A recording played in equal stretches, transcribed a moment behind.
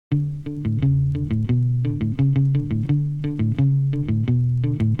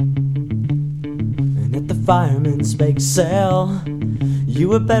fireman's bake sale. You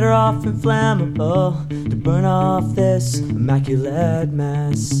were better off inflammable to burn off this immaculate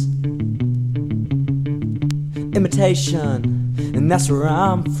mess. Imitation, and that's where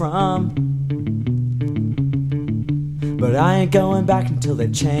I'm from. But I ain't going back until they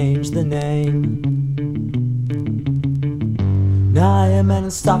change the name. Now I am an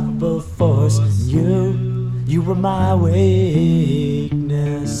unstoppable force, and you were my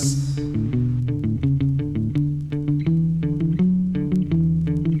weakness.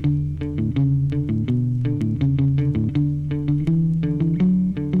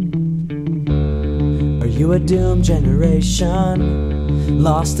 Are you a doomed generation,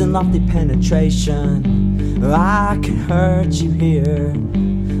 lost in lofty penetration? I can hurt you here,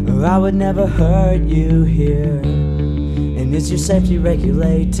 or I would never hurt you here. And is your safety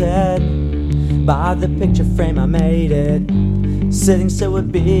regulated by the picture frame I made it? Sitting still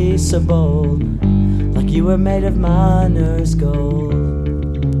would be so bold, like you were made of miner's gold.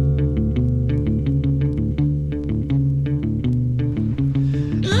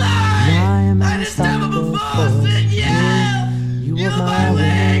 I am an unstoppable force, you were my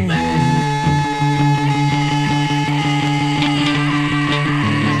wingman.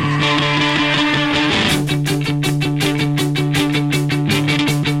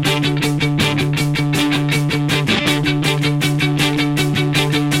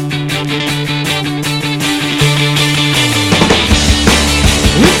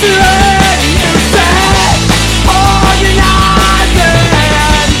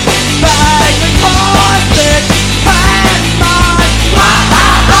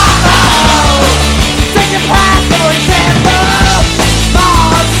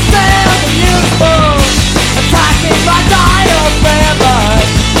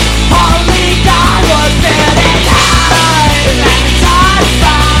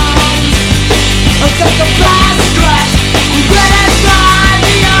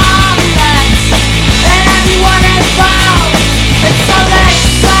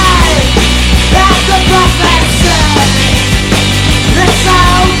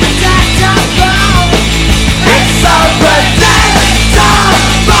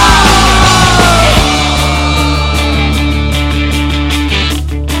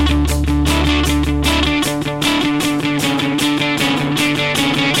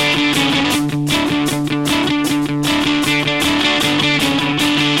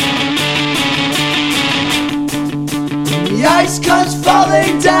 The ice comes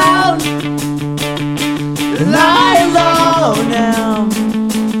falling down, and I alone am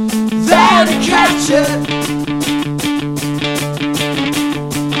there to catch it.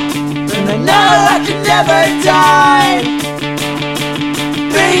 And I know I can never die,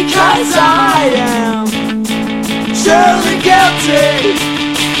 because I am truly guilty.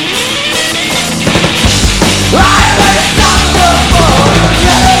 I'm unstoppable,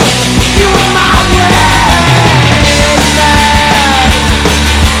 you are my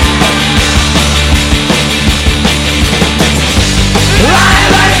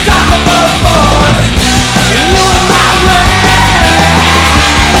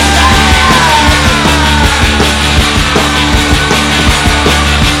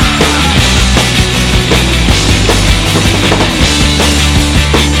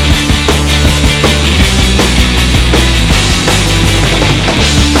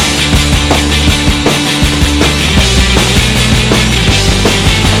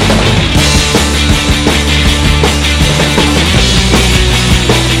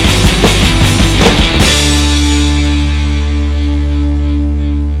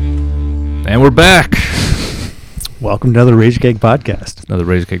And we're back. Welcome to another Razorcake podcast. Another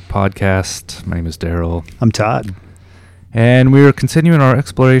Razorcake podcast. My name is Daryl. I'm Todd. And we're continuing our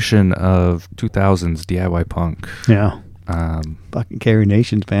exploration of 2000s DIY punk. Yeah. Fucking Carry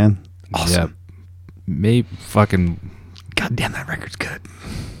Nations, man. Awesome. Yeah. God damn, that record's good.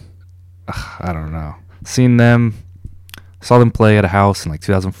 I don't know. Saw them play at a house in like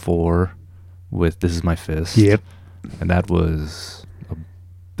 2004 with This Is My Fist. Yep. And that was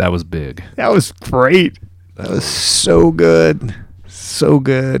big. That was great. That was so good. So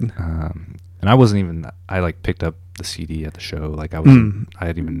good. And I like picked up the CD at the show. Like I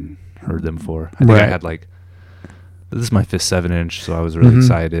had even heard them before. I think I had like, This Is My Fist 7-inch, so I was really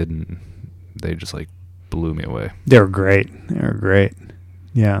excited, and they just like blew me away. They were great.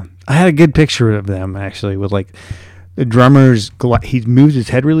 Yeah. I had a good picture of them actually with like the drummer's, he moves his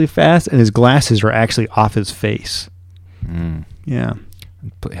head really fast and his glasses are actually off his face. Yeah.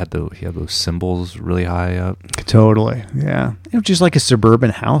 He had those cymbals really high up. Totally, yeah. It was just like a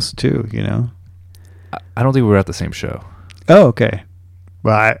suburban house too, you know. I don't think we were at the same show. Oh, okay.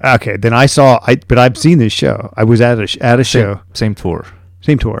 Well, okay, then but I've seen this show. I was at a show. Same tour.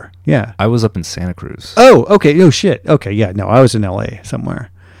 Same tour. Yeah. I was up in Santa Cruz. Oh, okay. No shit. Okay, yeah. No, I was in LA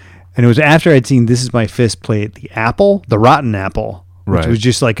somewhere. And it was after I'd seen This Is My Fist play at the Rotten Apple, which was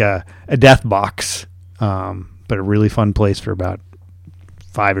just like a death box, but a really fun place for about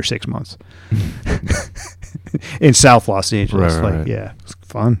 5 or 6 months in South Los Angeles. Right. Yeah, it was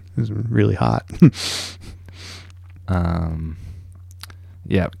fun. It was really hot.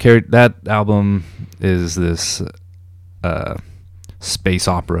 Yeah, Carrie, that album is this space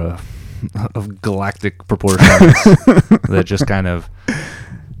opera of galactic proportions that just kind of.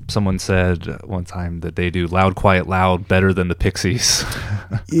 Someone said one time that they do Loud, Quiet, Loud better than the Pixies.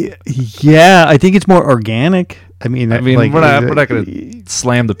 Yeah, I think it's more organic. I mean, like, we're not going to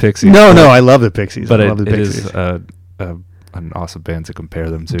slam the Pixies. No, I love the Pixies. But I love the Pixies. Is an awesome band to compare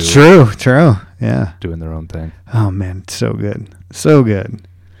them to. True. Yeah, doing their own thing. Oh man, so good.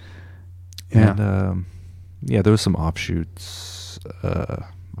 Yeah, and there was some offshoots,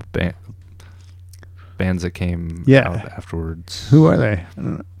 bands that came out afterwards. Who are they? I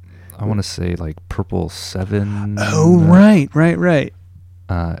don't know. I want to say like Purple 7. Oh, right.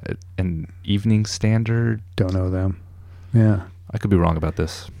 And Evening Standard. Don't know them. Yeah. I could be wrong about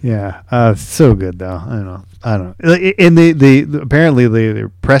this. Yeah. So good though. I don't know. And they apparently they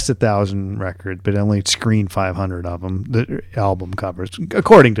pressed 1,000 records, but only screened 500 of them. The album covers,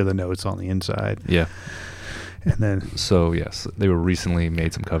 according to the notes on the inside. Yeah. And then. So yes, they were recently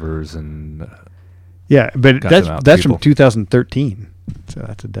made some covers and. Yeah, but that's from 2013. So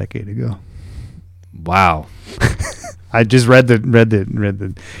that's a decade ago. Wow. I just read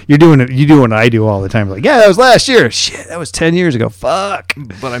the. You do what I do all the time. Like, yeah, that was last year. Shit, that was 10 years ago. Fuck.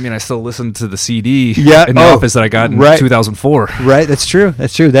 But I mean, I still listen to the CD in the office that I got in 2004. Right, that's true.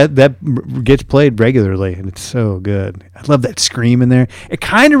 That gets played regularly, and it's so good. I love that scream in there. It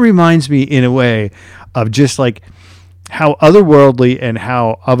kind of reminds me, in a way, of just like how otherworldly and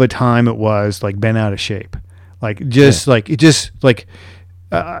how of a time it was, like bent out of shape. I'm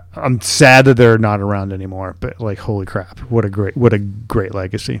sad that they're not around anymore, but like, holy crap, what a great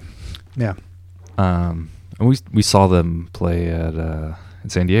legacy. Yeah. And we saw them play at in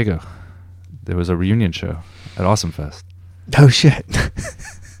San Diego. There was a reunion show at Awesome Fest. Oh shit.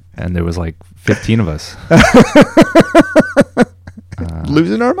 And there was like 15 of us.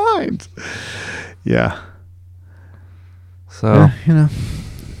 Losing our minds. Yeah. So,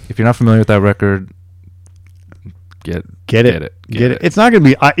 if you're not familiar with that record, get it. It's not going to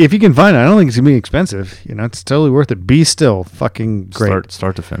be, if you can find it, I don't think it's going to be expensive. It's totally worth it. Be Still, fucking great.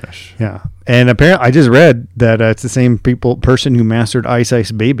 Start to finish. Yeah. And apparently, I just read that it's the same person who mastered Ice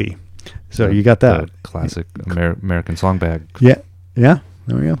Ice Baby. So you got that. The classic American song bag. Yeah. Yeah.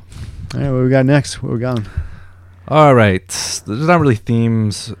 There we go. All right, what we got next? What we got? All right. There's not really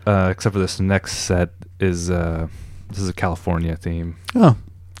themes, except for this next set is, this is a California theme. Oh,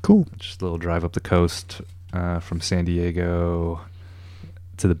 cool. Just a little drive up the coast. From San Diego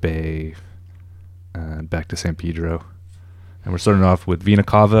to the Bay and back to San Pedro. And we're starting off with Vina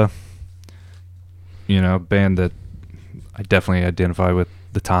Cava, band that I definitely identify with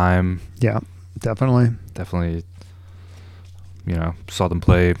the time. Yeah, definitely. Definitely, saw them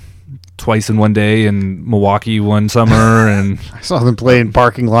play twice in one day in Milwaukee one summer. And I saw them play in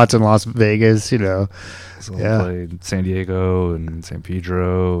parking lots in Las Vegas, Saw them play in San Diego and San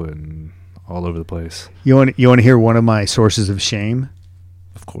Pedro and all over the place. You want to hear one of my sources of shame?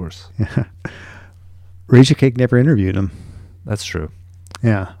 Of course. Yeah. Razorcake never interviewed him. That's true.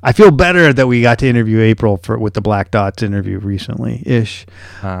 Yeah. I feel better that we got to interview April with the Black Dots interview recently-ish.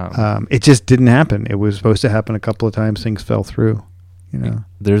 It just didn't happen. It was supposed to happen a couple of times. Things fell through.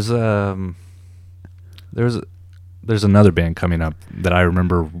 There's another band coming up that I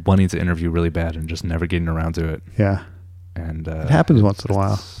remember wanting to interview really bad and just never getting around to it. Yeah. And it happens once in a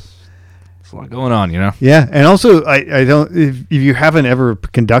while. A lot going on, Yeah, and also I don't. If you haven't ever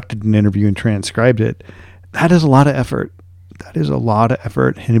conducted an interview and transcribed it, that is a lot of effort.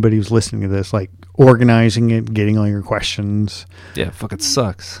 Anybody who's listening to this, like organizing it, getting all your questions. Yeah, fuck, it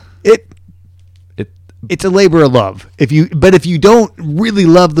sucks. It's a labor of love. If you don't really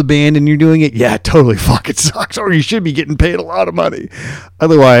love the band and you're doing it, yeah, totally fucking sucks. Or you should be getting paid a lot of money.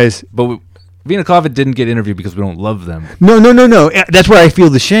 Otherwise, Vina Cava didn't get interviewed because we don't love them. No. That's where I feel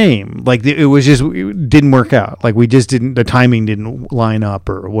the shame. Like it didn't work out. Like the timing didn't line up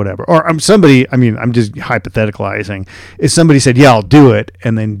or whatever. Or I'm just hypotheticalizing. If somebody said, yeah, I'll do it,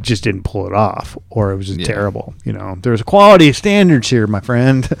 and then just didn't pull it off, or it was just terrible. There's a quality standards here, my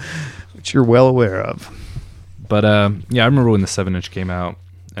friend, which you're well aware of. But I remember when the 7-inch came out,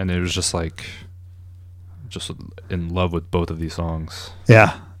 and it was just like just in love with both of these songs.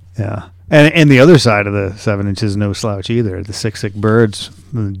 Yeah. And the other side of the 7-inch is no slouch either. The Sick Sick Birds,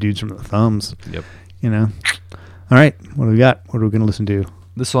 the dudes from the Thumbs. Yep. You know. All right, what do we got? What are we going to listen to?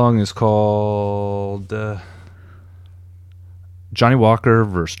 This song is called Johnny Walker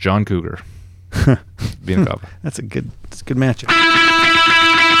versus John Cougar. Being a cover. That's a good matchup.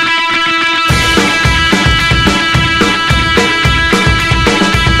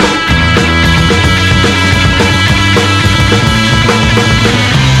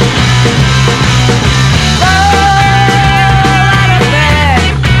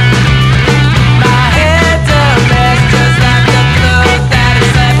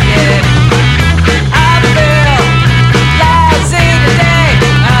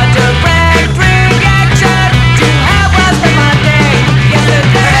 Direct reaction to how I spent my day.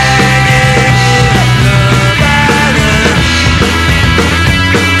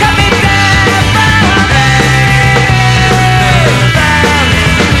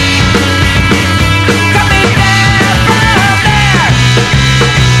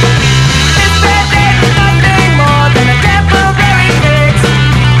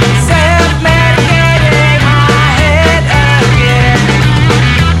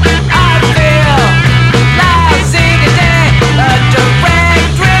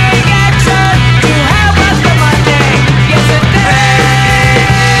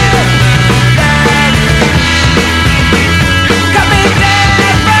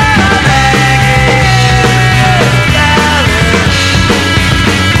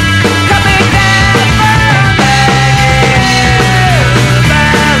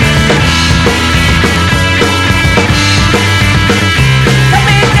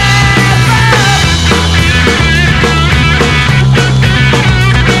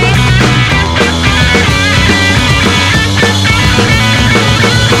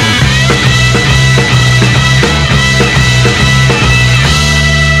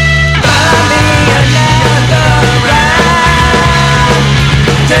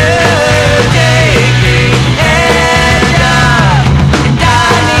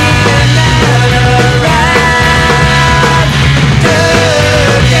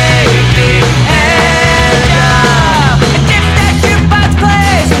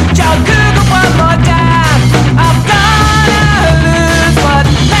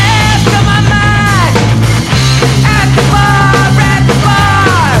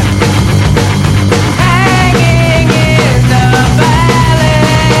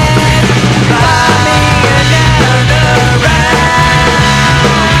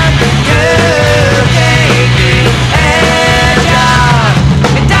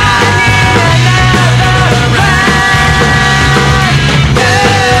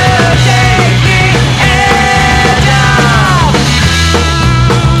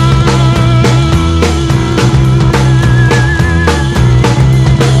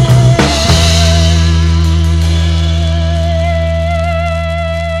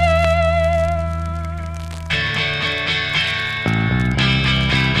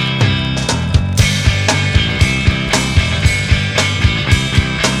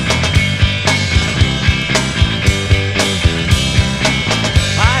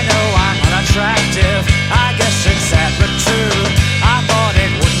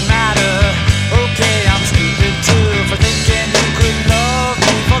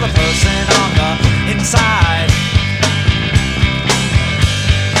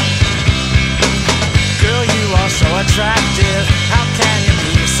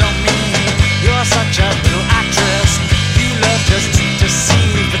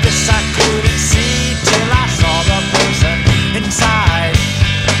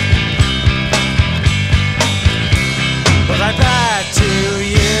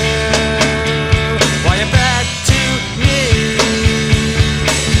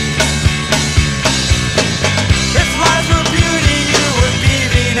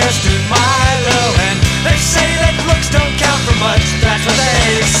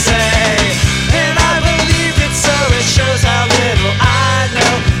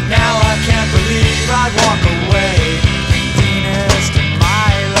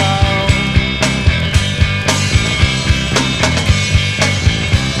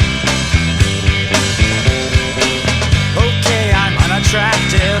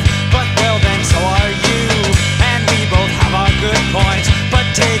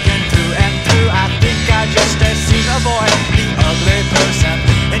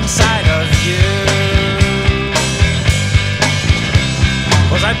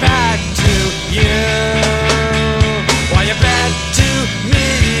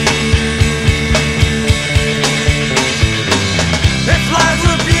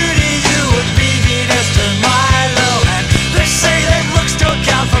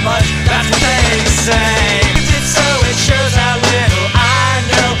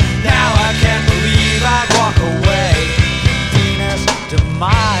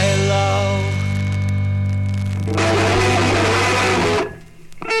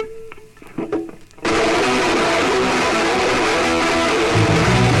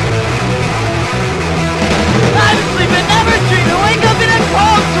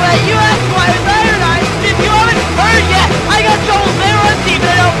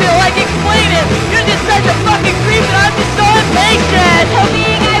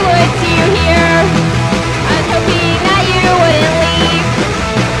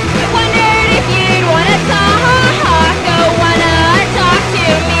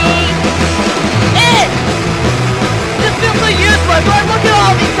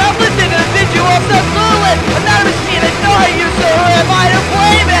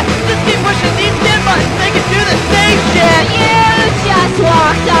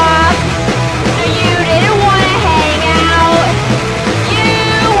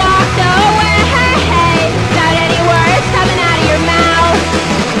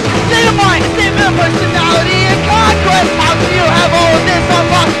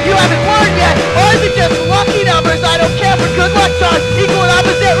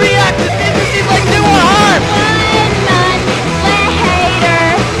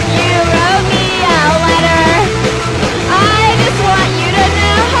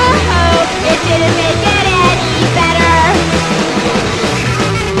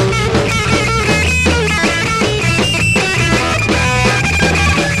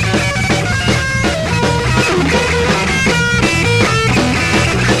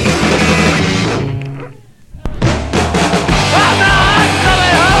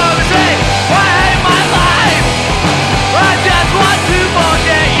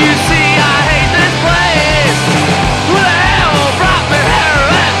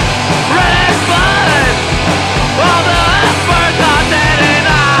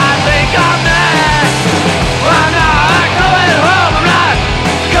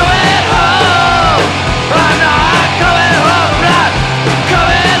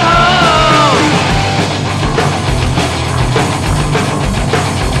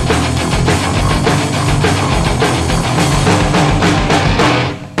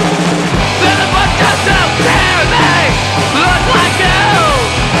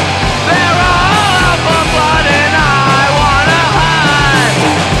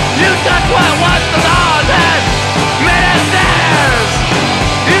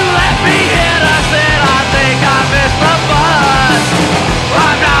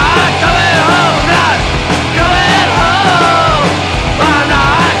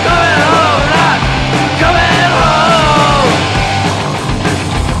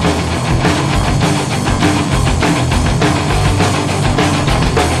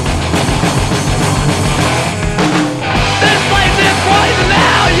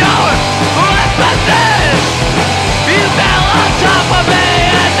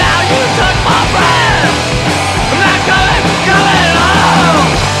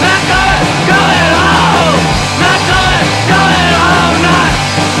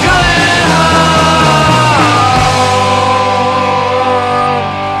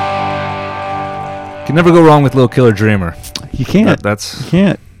 can never go wrong with Little Killer Dreamer. You can't. You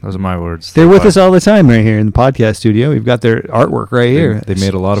can't. Those are my words. They're with us all the time right here in the podcast studio. We've got their artwork right here. They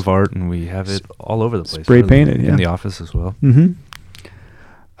made a lot of art, and we have it all over the place. Spray painted, in the office as well. Mm-hmm.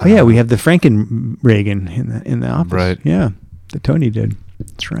 Oh yeah, we have the Franken-Reagan in the office. Right. Yeah, that Tony did.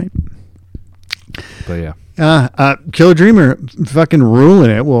 That's right. But yeah. Killer Dreamer fucking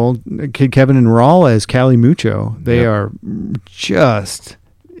ruling it. Well, Kid Kevin and Raul as Cali Mucho. They are just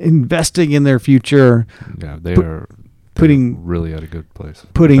investing in their future. Yeah, they're really at a good place.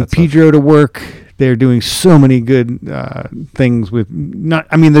 Putting Pedro to work. They're doing so many good things with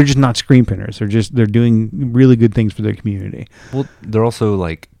they're just not screen printers. They're doing really good things for their community. Well, they're also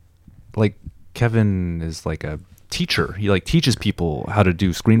like Kevin is like a teacher. He like teaches people how to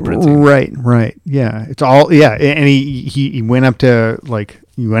do screen printing. Right. Yeah. It's all and he went up to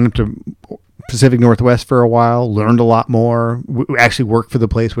Pacific Northwest for a while, learned a lot more, actually worked for the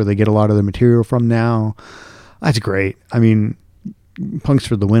place where they get a lot of the material from now. That's great. I mean, punks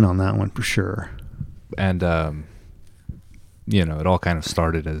for the win on that one for sure. And it all kind of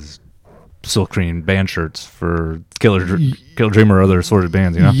started as silk screen band shirts for Killer Dreamer or other assorted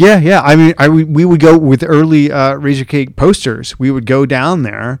bands, you know? Yeah. I mean, we would go with early Razorcake posters. We would go down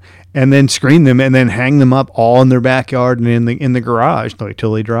there and then screen them and then hang them up all in their backyard and in the garage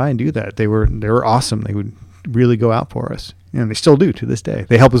until they dry and do that. They were awesome. They would really go out for us. And they still do to this day.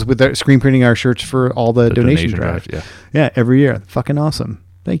 They help us with their screen printing our shirts for all the donation drives. Yeah, every year. Fucking awesome.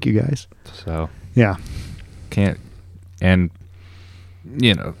 Thank you guys. So yeah, in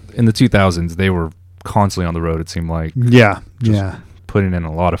the 2000s they were constantly on the road. It seemed like putting in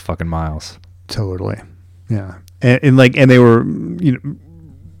a lot of fucking miles. Totally. Yeah, and they were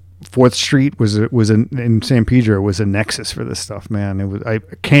 4th Street in San Pedro was a nexus for this stuff, man. It was I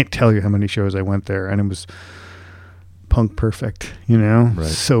can't tell you how many shows I went there, and it was punk perfect, Right.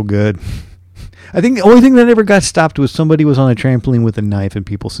 So good. I think the only thing that ever got stopped was somebody was on a trampoline with a knife and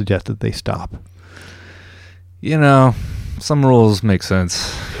people suggested they stop. Some rules make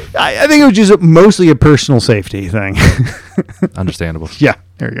sense. I think it was just mostly a personal safety thing. Understandable. Yeah,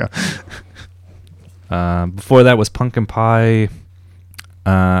 there you go. Before that was Pumpkin Pie.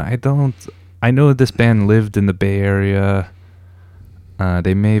 I know this band lived in the Bay Area.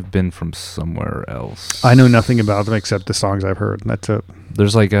 They may have been from somewhere else. I know nothing about them except the songs I've heard. That's it.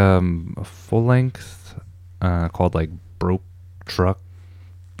 There's like a full length called like Broke Truck.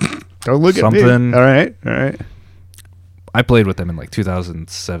 Don't look something. At me. All right. I played with them in like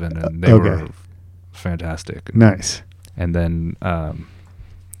 2007, and they were fantastic. Nice. And then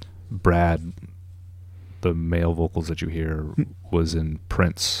Brad, the male vocals that you hear, was in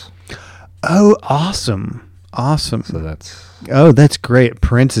Prince. Oh, awesome. So that's great.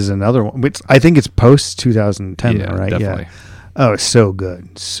 Prince is another one. I think it's post 2010, though, right? Definitely. Yeah. Oh, so good.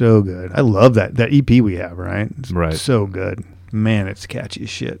 I love that EP we have, right? It's right. So good. Man, it's catchy as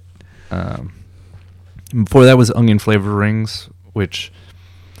shit. Before that was Onion Flavored Rings, which,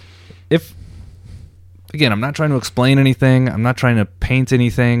 I'm not trying to explain anything. I'm not trying to paint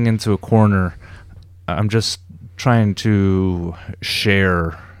anything into a corner. I'm just trying to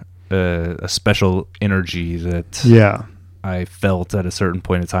share a special energy that I felt at a certain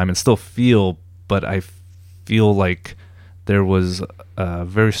point in time and still feel, but I feel like there was a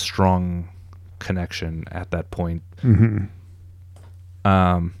very strong connection at that point. Mm-hmm.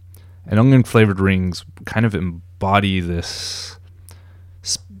 And Onion Flavored Rings kind of embody this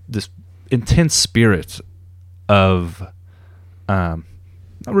intense spirit of not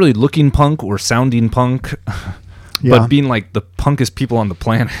really looking punk or sounding punk, but being like the punkest people on the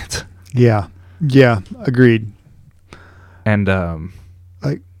planet. Yeah, agreed. And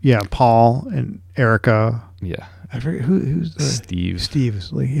Paul and Erica. Yeah, I forget who's Steve.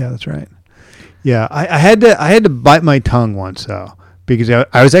 Steve Lee. Yeah, that's right. Yeah, I had to bite my tongue once though, because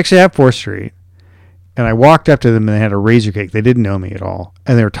I was actually at 4th Street, and I walked up to them and they had a Razorcake. They didn't know me at all,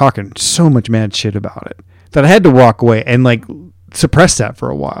 and they were talking so much mad shit about it that I had to walk away and like suppress that for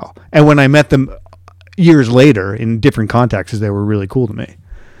a while. And when I met them years later in different contexts, they were really cool to me.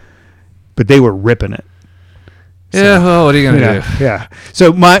 But they were ripping it. Yeah, well, what are you gonna do? Yeah.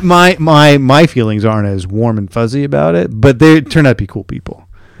 So my feelings aren't as warm and fuzzy about it, but they turn out to be cool people.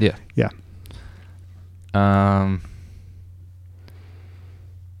 Yeah. Yeah.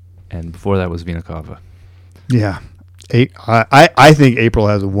 And before that was Vina Cava. Yeah. I think April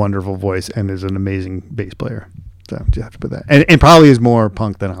has a wonderful voice and is an amazing bass player. So you have to put that. And probably is more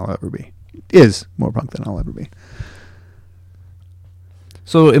punk than I'll ever be. Is more punk than I'll ever be.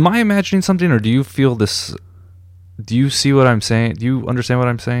 So am I imagining something, or do you feel this? Do you see what I'm saying? Do you understand what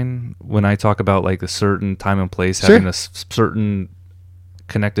I'm saying when I talk about like a certain time and place having a certain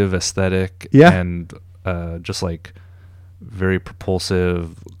connective aesthetic. Yeah. And just like very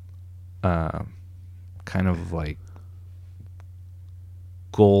propulsive, kind of like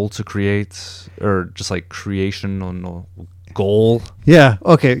goal to create, or just like creational goal. Yeah.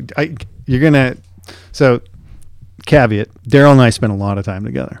 Okay. So caveat, Daryl and I spent a lot of time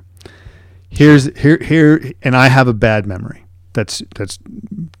together. Here, and I have a bad memory. That's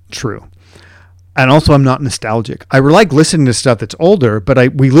true. And also, I'm not nostalgic. I like listening to stuff that's older,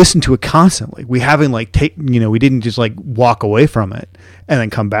 but we listen to it constantly. We haven't we didn't just like walk away from it and then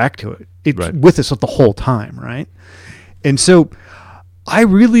come back to it. It's right. with us the whole time, right? And so, I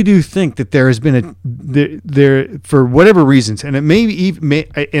really do think that there has been there for whatever reasons, and it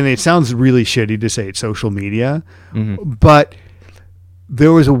and it sounds really shitty to say it's social media, but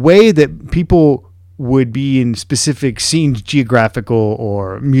there was a way that people would be in specific scenes, geographical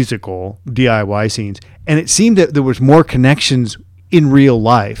or musical DIY scenes, and it seemed that there was more connections in real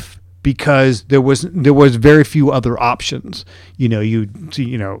life because there was very few other options. You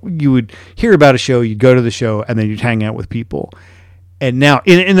would hear about a show, you'd go to the show, and then you'd hang out with people. And now,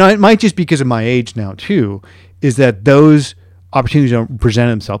 and it might just because of my age now too, is that those opportunities don't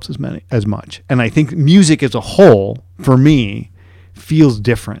present themselves as much. And I think music as a whole, for me, feels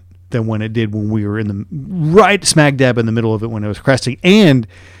different than when it did when we were in right smack dab in the middle of it when it was cresting. And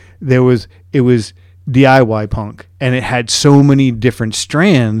it was DIY punk, and it had so many different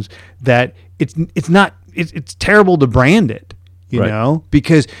strands that it's terrible to brand it. You know,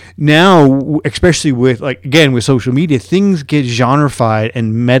 because now, especially with with social media, things get genrefied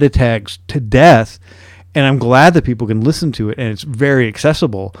and meta tags to death. And I'm glad that people can listen to it and it's very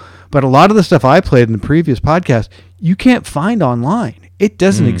accessible. But a lot of the stuff I played in the previous podcast, you can't find online. It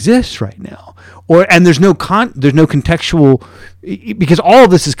doesn't exist right now. And there's no contextual, because all of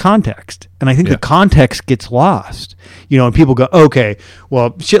this is context. And I think the context gets lost. And people go, okay,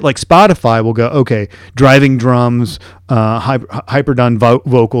 well, shit like Spotify will go, okay, driving drums, hyperdone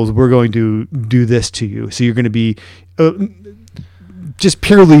vocals, we're going to do this to you. So you're going to be just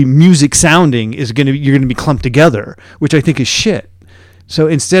purely music sounding you're going to be clumped together, which I think is shit. So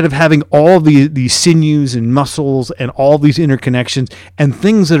instead of having all these sinews and muscles and all these interconnections and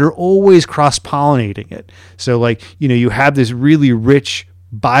things that are always cross-pollinating it. So you have this really rich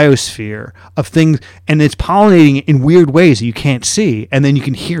biosphere of things, and it's pollinating it in weird ways that you can't see, and then you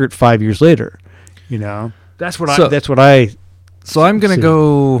can hear it 5 years later. That's what I. So I'm gonna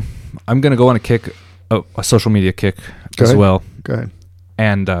go on a kick, a social media kick as well. Go ahead.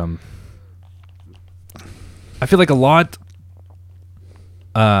 And I feel like a lot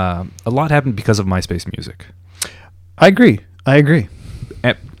happened because of MySpace music. I agree.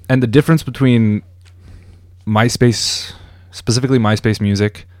 And the difference between MySpace, specifically MySpace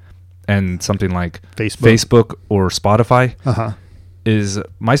music, and something like Facebook or Spotify, is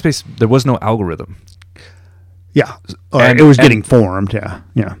MySpace. There was no algorithm. Yeah, it was getting formed.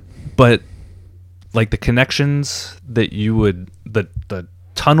 Yeah. But like the connections that you would, the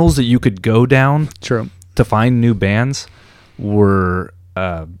tunnels that you could go down, true, to find new bands were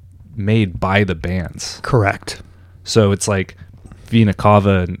made by the bands. Correct. So it's like Vina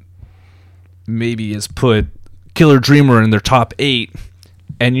Cava maybe has put Killer Dreamer in their top 8,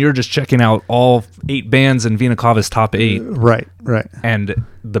 and you're just checking out all 8 bands in Vina Cava's top 8. Right. And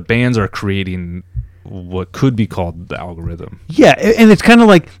the bands are creating what could be called the algorithm. Yeah, and it's kind of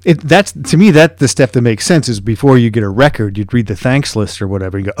like that's, to me, that's the step that makes sense. Is before you get a record, you'd read the thanks list or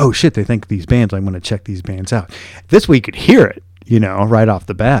whatever. You go, oh shit, they think these bands. I'm going to check these bands out. This way, you could hear it, right off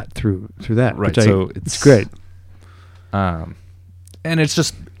the bat through that. Right. So it's great. And it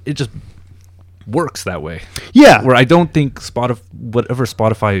just works that way. Yeah. Where I don't think whatever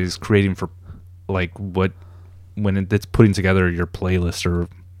Spotify is creating for, when it's putting together your playlist, or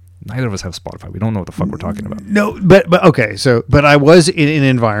neither of us have Spotify. We don't know what the fuck we're talking about. No, but okay. So, but I was in an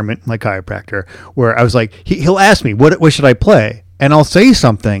environment like chiropractor where I was like, he'll ask me, what should I play? And I'll say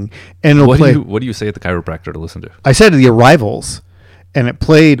something, and it'll play. What do you say at the chiropractor to listen to? I said The Arrivals, and it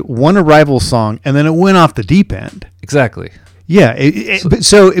played one Arrivals song, and then it went off the deep end. Exactly. Yeah.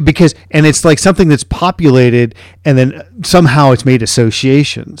 Because it's like something that's populated, and then somehow it's made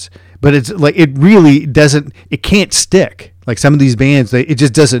associations. But it's like it really doesn't. It can't stick. Like some of these bands, it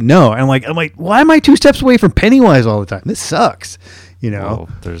just doesn't know. And I'm like, why am I 2 steps away from Pennywise all the time? This sucks. Well,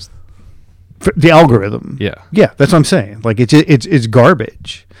 there's the algorithm. Yeah, that's what I'm saying. Like it's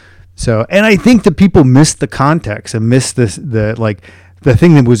garbage. So, and I think that people miss the context and miss the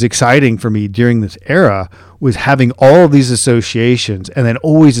thing that was exciting for me during this era was having all of these associations and then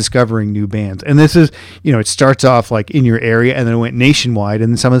always discovering new bands. And this is, it starts off like in your area and then it went nationwide,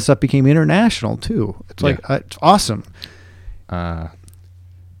 and then some of the stuff became international too. It's like, it's awesome.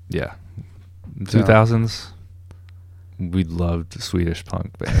 Yeah. 2000s, we loved Swedish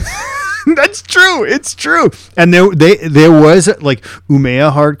punk bands. That's true. It's true. And there was like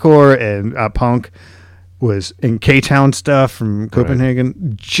Umeå hardcore and punk was in K-Town stuff from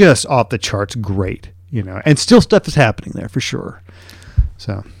Copenhagen, just off the charts. Great, and still stuff is happening there for sure.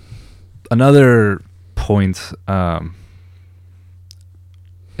 So another point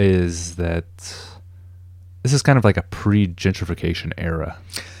is that this is kind of like a pre-gentrification era.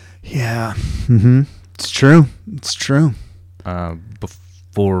 Yeah. Mm-hmm. It's true. It's true.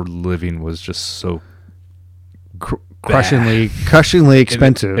 Before living was just so crushingly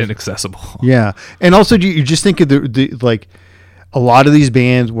expensive, inaccessible. Yeah, and also you just think of the like a lot of these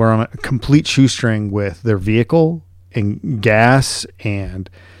bands were on a complete shoestring with their vehicle and gas and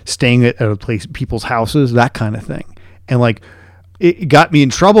staying at a place, people's houses, that kind of thing, and like it got me in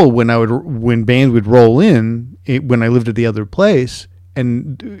trouble when bands would roll in when I lived at the other place.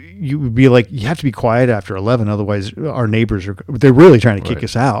 And you would be like, you have to be quiet after 11, otherwise our neighbors they're really trying to kick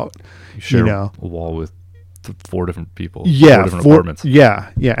us out. You share a wall with 4 different people. Yeah, 4 different apartments.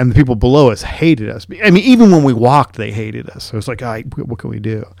 Yeah, and the people below us hated us. I mean, even when we walked, they hated us. So it's like, what can we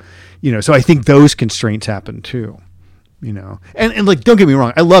do? So I think those constraints happen too. And like, don't get me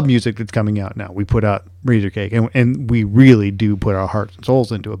wrong, I love music that's coming out now. We put out Razorcake, and we really do put our hearts and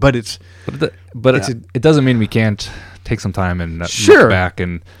souls into it. But it doesn't mean we can't take some time and look back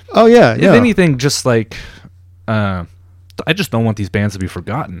and if anything, just like I just don't want these bands to be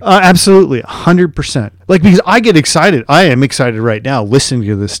forgotten. Absolutely, 100%. Like, because I get excited. I am excited right now listening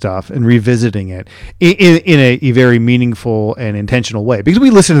to this stuff and revisiting it in a very meaningful and intentional way. Because we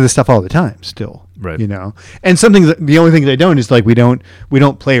listen to this stuff all the time still. Right. And the only thing I don't is like we don't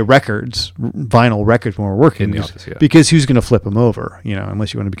play vinyl records when we're working in the office, because who's going to flip them over?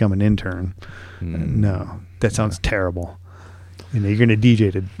 Unless you want to become an intern. No, that sounds terrible. You're going to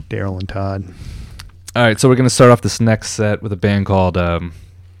DJ to Daryl and Todd. All right, so we're going to start off this next set with a band called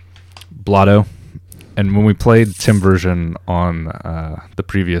Blotto. And when we played Tim version on the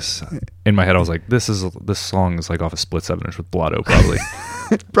previous, in my head I was like, this song is like off a split 7-inch with Blotto, probably.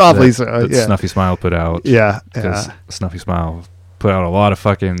 Probably that Snuffy Smile put out. Yeah. Because Snuffy Smile put out a lot of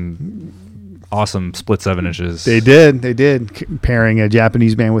fucking awesome split 7-inches. They did. Pairing a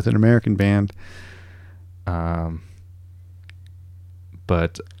Japanese band with an American band.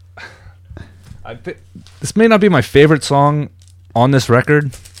 But this may not be my favorite song on this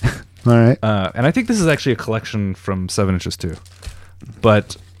record. All right. And I think this is actually a collection from 7 Inches too.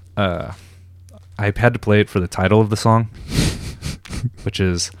 But I had to play it for the title of the song, which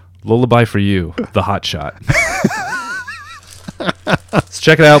is Lullaby for You, The Hot Shot. Let's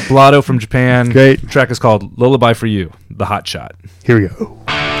check it out. Blotto from Japan. Great. The track is called Lullaby for You, The Hot Shot. Here we go.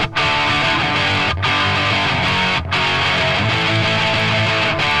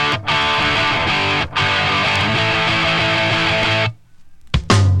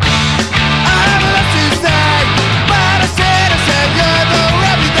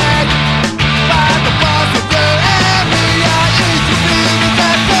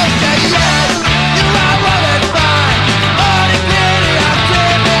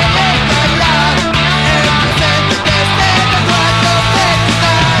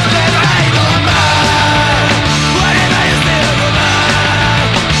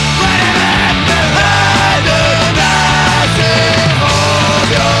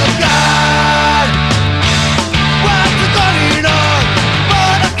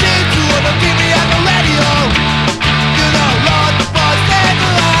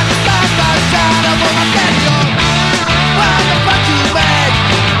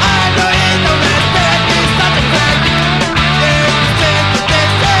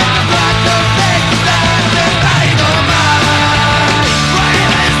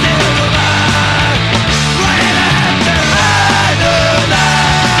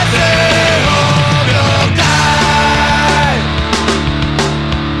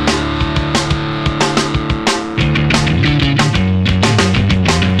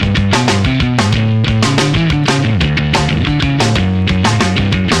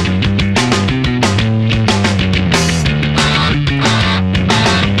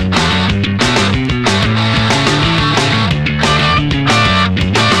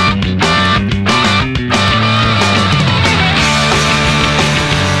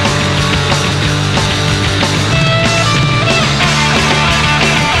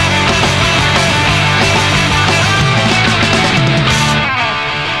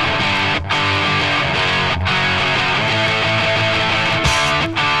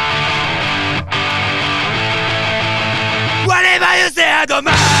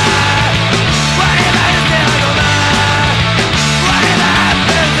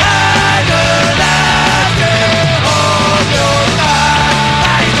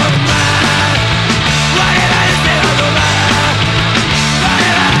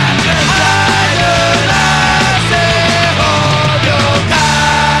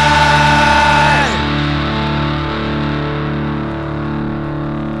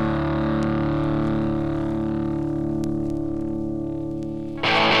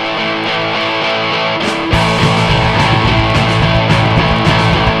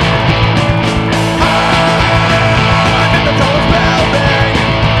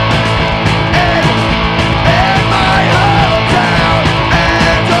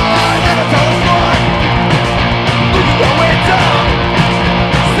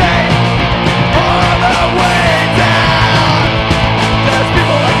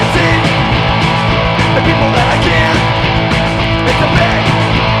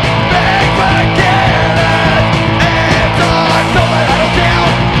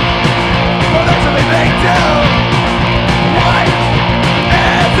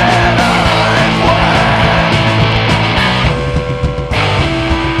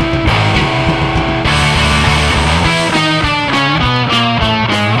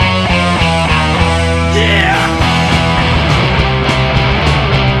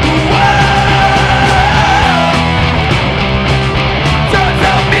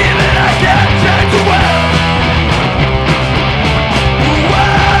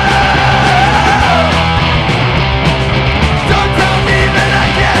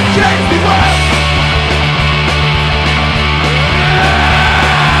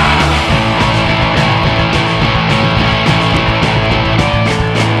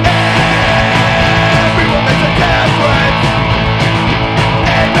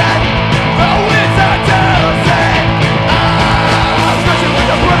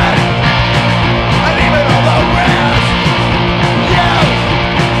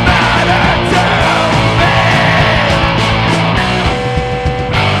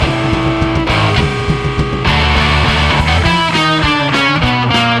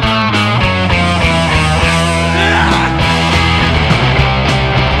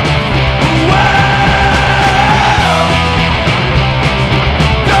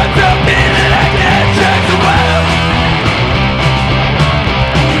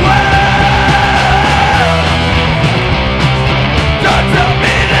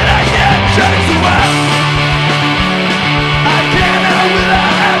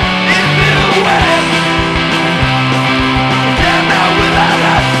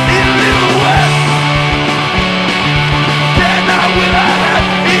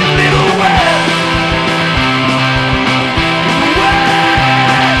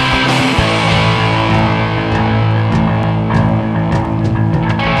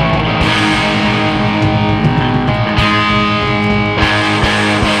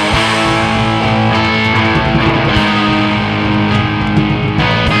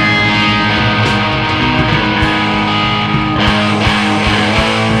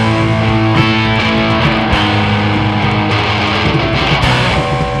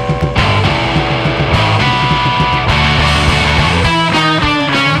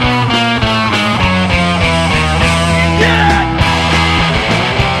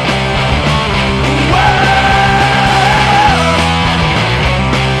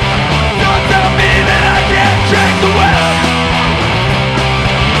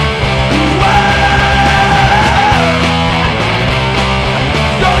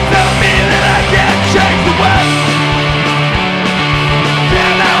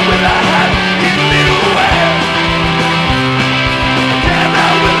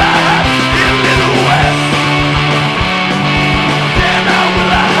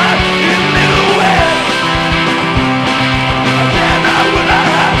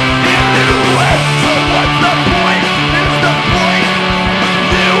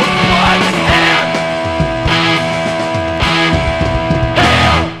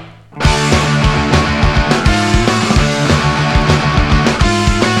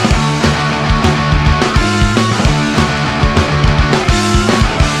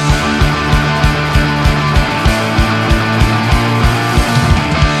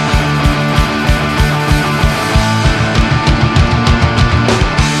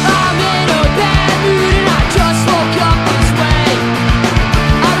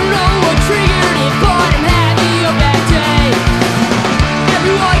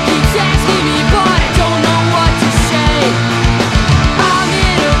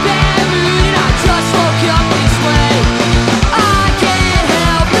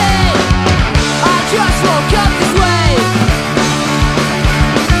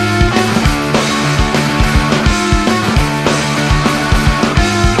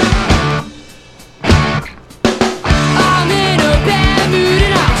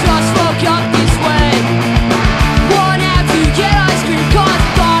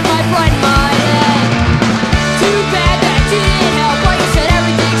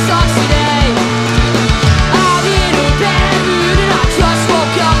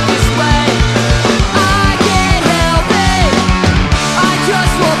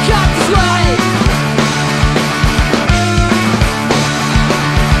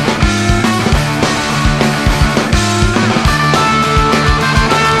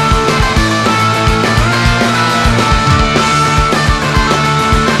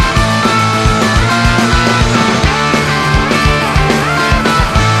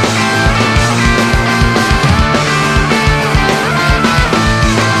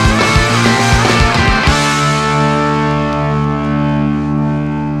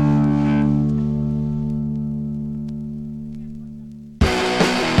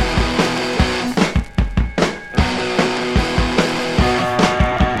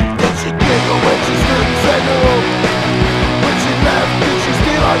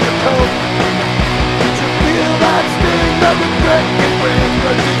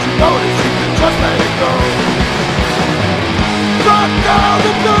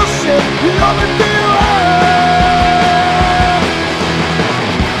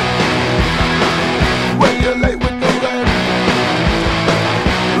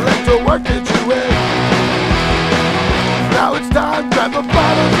 the work that you in. Now it's time, grab a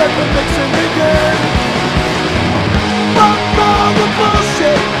bottle, let the mixing begin. Fuck all the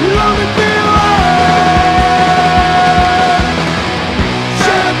bullshit, you only feel right.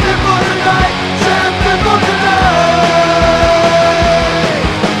 Champagne for tonight, champagne for tonight.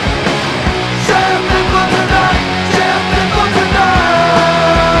 Champagne for tonight, champagne for tonight.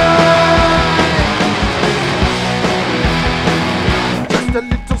 Just a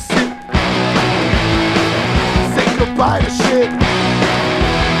little sip, say goodbye to shit.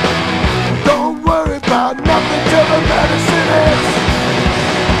 Don't worry about nothing till the medicine hits.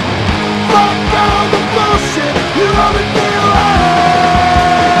 Fuck all the bullshit, you only feel right.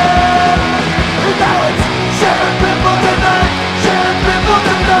 And now it's champagne for tonight, champagne for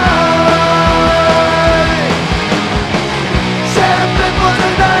tonight. Champagne for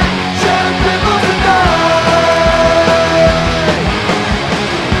tonight, champagne for tonight.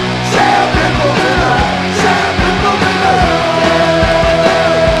 Champagne for tonight, champagne for tonight.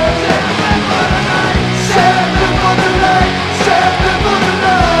 Champagne for tonight, champagne for tonight, champagne for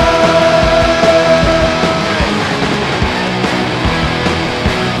tonight.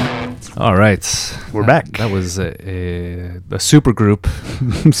 All right. We're back. That was a super group.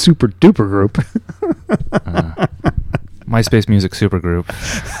 Super duper group. MySpace music super group.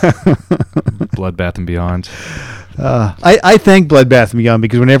 Bloodbath and Beyond. I thank Bloodbath and Beyond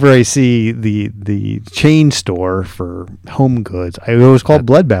because whenever I see the chain store for home goods, I always call it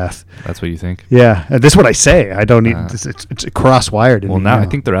Bloodbath. That's what you think? Yeah, that's what I say. I don't need it's cross-wired. Well, now I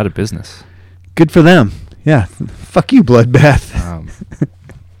think they're out of business. Good for them. Yeah, fuck you, Bloodbath.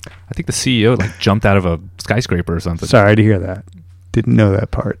 I think the CEO jumped out of a skyscraper or something. Sorry to hear that. Didn't know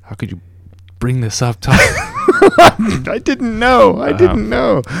that part. How could you bring this up, Todd? I didn't know. I didn't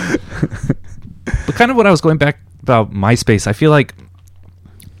know. But kind of what I was going back about MySpace, I feel like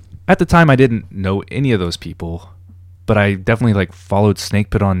at the time I didn't know any of those people, but I definitely followed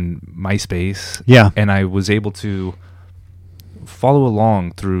Snakepit on MySpace. Yeah. And I was able to follow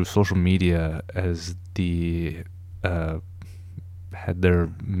along through social media as the had their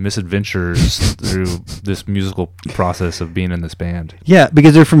misadventures through this musical process of being in this band. Yeah,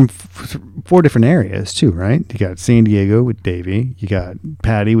 because they're from 4 different areas too, right? You got San Diego with Davey, you got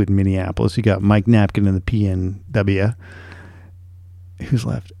Patty with Minneapolis, you got Mike Napkin in the PNW. Who's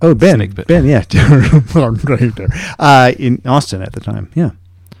left? Oh, Ben. Snakepit. Ben, yeah. In Austin at the time, yeah.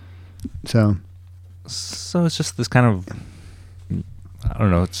 So it's just this kind of, I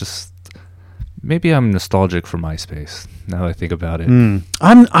don't know, it's just, maybe I'm nostalgic for MySpace now that I think about it.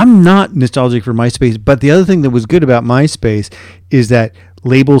 I'm not nostalgic for MySpace, but the other thing that was good about MySpace is that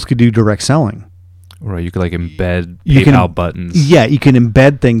labels could do direct selling. Right, you could embed PayPal buttons. Yeah, you can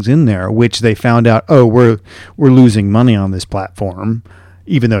embed things in there, which they found out, we're losing money on this platform,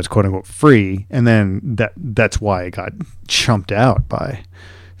 even though it's quote unquote free, and then that's why it got chumped out by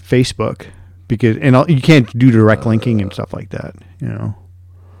Facebook because you can't do direct linking and stuff like that,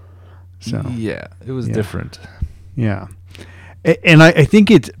 So yeah, it was different. Yeah, and I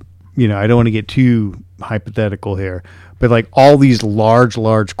think it's I don't want to get too hypothetical here, but all these large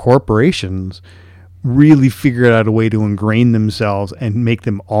corporations really figured out a way to ingrain themselves and make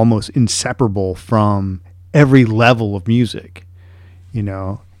them almost inseparable from every level of music,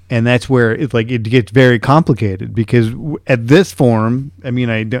 and that's where it gets very complicated because at this form,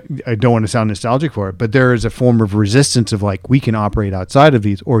 I don't want to sound nostalgic for it, but there is a form of resistance of we can operate outside of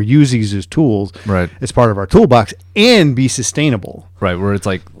these or use these as tools, right, as part of our toolbox and be sustainable. Right, where it's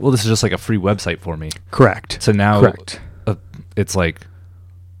well, this is just a free website for me. Correct. So now Correct. It's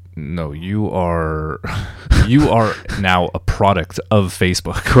no, you are now a product of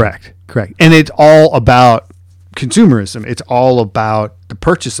Facebook. Correct. And it's all about consumerism. It's all about the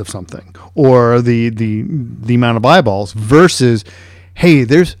purchase of something or the amount of eyeballs versus, hey,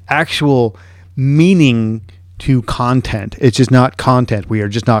 there's actual meaning to content. It's just not content. We are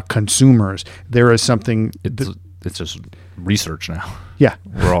just not consumers. There is something. It's just research now. Yeah,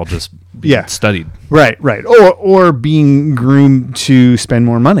 we're all just being studied. Right. Or being groomed to spend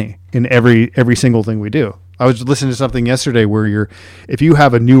more money in every single thing we do. I was listening to something yesterday where if you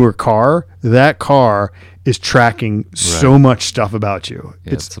have a newer car, that car is tracking so much stuff about you.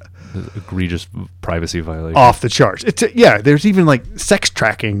 Yeah, it's an egregious privacy violation. Off the charts. There's even sex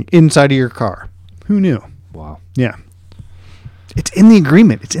tracking inside of your car. Who knew? Wow. Yeah. It's in the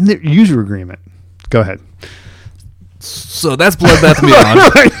agreement. It's in the user agreement. Go ahead. So that's Bloodbath and Beyond.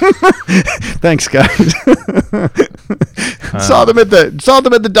 Thanks, guys. Saw them at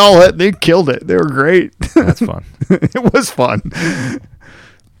the doll hut. They killed it. They were great. That's fun. It was fun.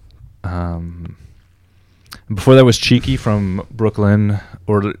 Before that was Cheeky from Brooklyn,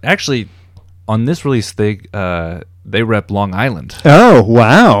 or actually, on this release they rep Long Island. Oh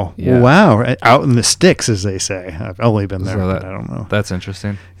wow, Yeah. wow! Out in the sticks, as they say. I've only been there, So but I don't know. That's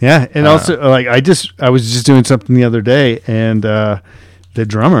interesting. Yeah, and also like I was just doing something the other day, and the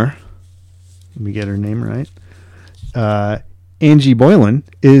drummer, let me get her name right. Angie Boylan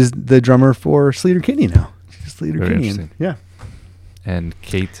is the drummer for Sleater Kinney now. She's Sleater Very Kinney. interesting. Yeah. And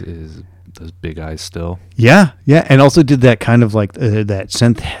Kate is those big eyes still. Yeah, and also did that kind of like that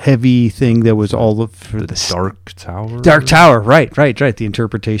synth heavy thing that was all for the Dark Tower. Dark Tower, right. The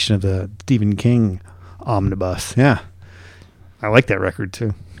interpretation of the Stephen King omnibus. Yeah, I like that record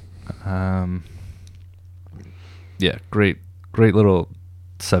too. Yeah, great little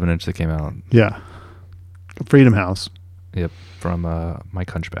 7-inch that came out. Yeah, Freedom House. Yep, from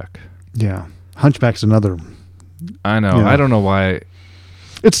Mike Hunchback. Yeah, Hunchback's another. I know. Yeah. I don't know why.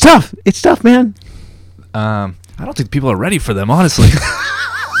 It's tough, man. I don't think people are ready for them, honestly.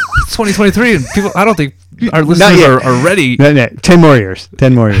 It's 2023, and people. I don't think our listeners are ready. No, 10 more years.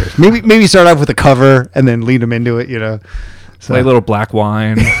 Maybe start off with a cover and then lead them into it. So. Play a little Black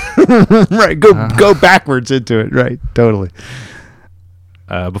Wine. Right. Go backwards into it. Right. Totally.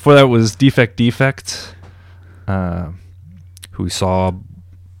 Before that was Defect, who we saw a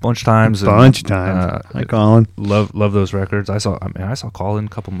bunch of times. Hi, Colin. Love those records. I saw Colin a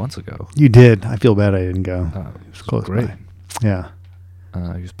couple months ago. You did. I feel bad I didn't go. It was close great. by. Yeah.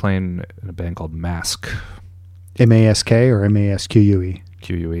 He was playing in a band called Mask. MASK or MASQUE?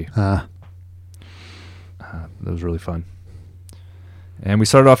 QUE. That was really fun. And we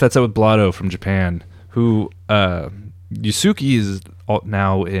started off that set with Blotto from Japan, who Yusuke is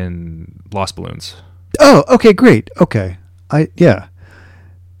now in Lost Balloons. Oh, okay, great. Okay. Yeah.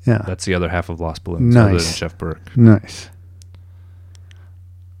 That's the other half of Lost Balloons, Nice. other than Jeff Burke. Nice.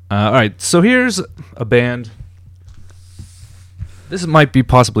 All right, so here's a band. This might be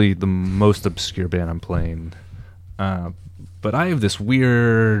possibly the most obscure band I'm playing, but I have this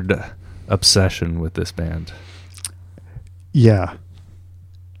weird obsession with this band. Yeah.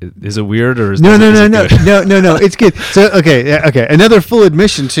 Is it weird or is No. no? It's good. So okay. Another full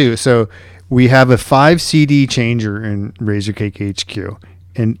admission too. So we have a 5 CD changer in Razorcake HQ,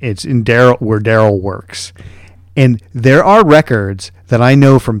 and it's in Daryl, where Daryl works. And there are records that I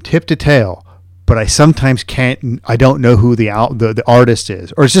know from tip to tail, but I sometimes I don't know who the artist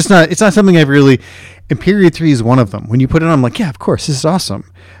is, or it's not something I've really. And Period 3 is one of them. When you put it on, I'm like, yeah, of course, this is awesome.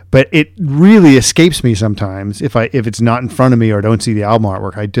 But it really escapes me sometimes if it's not in front of me or I don't see the album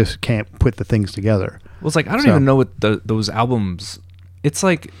artwork. I just can't put the things together. Well, it's like I don't even know what those albums. It's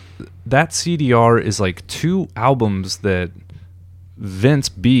like that CDR is like 2 albums that Vince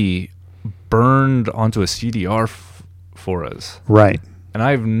B burned onto a CDR for us. Right. And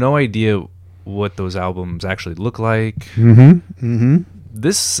I have no idea what those albums actually look like.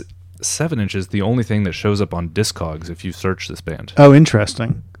 This 7-inch is the only thing that shows up on Discogs if you search this band. Oh,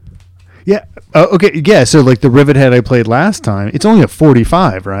 interesting. Yeah. Okay. Yeah. So like the Rivet Head I played last time, it's only a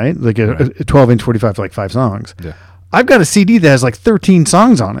 45, right? Like a 12-inch 45 for like 5 songs. Yeah. I've got a CD that has like 13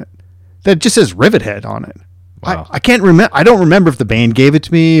 songs on it that just says Rivet Head on it. Wow. I can't remember. I don't remember if the band gave it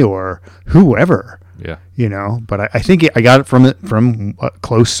to me or whoever. Yeah. But I think I got it from a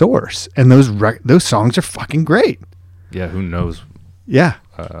close source, and those songs are fucking great. Yeah. Who knows? Yeah.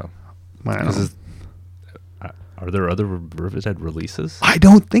 I don't know. Are there other Rivethead releases? I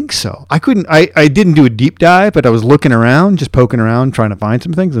don't think so. I didn't do a deep dive, but I was looking around, just poking around, trying to find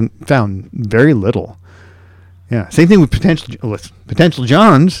some things, and found very little. Yeah. Same thing with Potential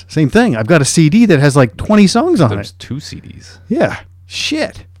John's. Same thing. I've got a CD that has like 20 songs on There's it. 2 CDs. Yeah.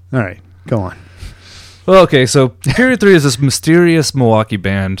 Shit. All right. Go on. Well, okay. So Period 3 is this mysterious Milwaukee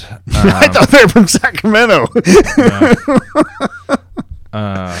band. I thought they were from Sacramento.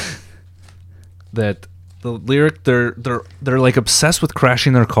 That the lyric they're like obsessed with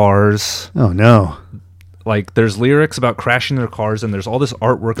crashing their cars. Oh no. Like there's lyrics about crashing their cars, and there's all this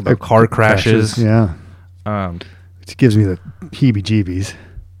artwork about car crashes. Yeah. It gives me the heebie-jeebies.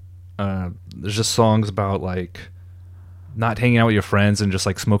 There's just songs about like not hanging out with your friends and just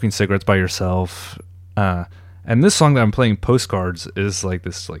like smoking cigarettes by yourself. And this song that I'm playing, Postcards, is like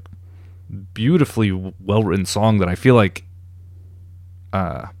this like beautifully well-written song that I feel like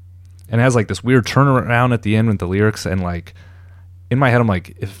and it has like this weird turnaround at the end with the lyrics, and like in my head I'm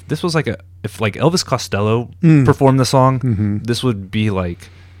like, if this was like if Elvis Costello performed the song, this would be like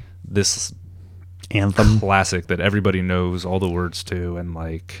this anthem classic that everybody knows all the words to, and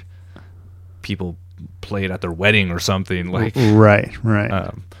like people play it at their wedding or something, like right.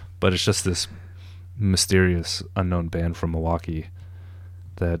 But it's just this mysterious unknown band from Milwaukee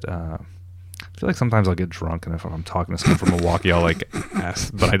that feel like sometimes I'll get drunk, and if I'm talking to someone from Milwaukee, I'll like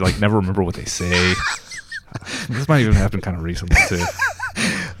ask, but I like never remember what they say. This might even happen kind of recently too.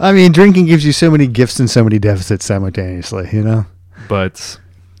 I mean, drinking gives you so many gifts and so many deficits simultaneously, you know? But,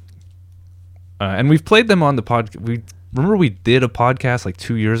 and we've played them on the podcast. Remember we did a podcast like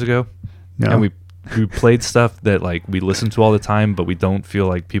 2 years ago? No. And we played stuff that like we listen to all the time, but we don't feel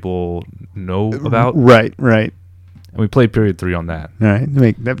like people know about. Right. And we played period 3 on that. All right.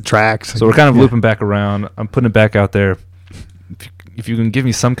 Make that tracks. So we're kind of looping back around. I'm putting it back out there. If you can give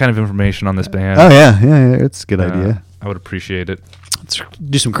me some kind of information on this band. Oh, yeah. It's a good idea. I would appreciate it. Let's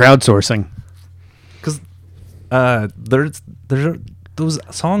do some crowdsourcing. Because there's those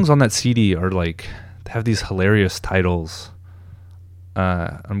songs on that CD are like, have these hilarious titles.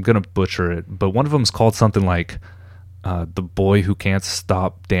 I'm going to butcher it, but one of them is called something like The Boy Who Can't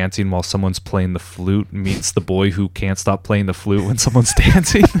Stop Dancing While Someone's Playing the Flute meets the boy who can't stop playing the flute when someone's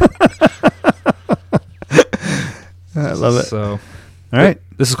dancing. I love it. So, all right.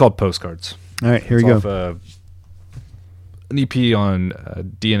 This is called Postcards. All right, here we Off, go. an EP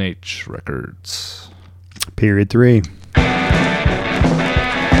on D&H Records. Period 3.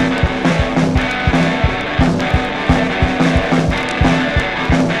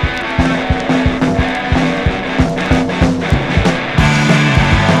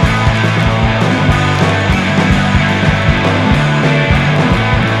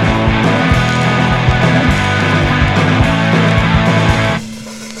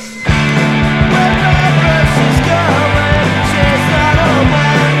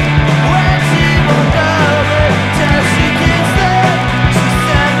 When she won't do it, tell she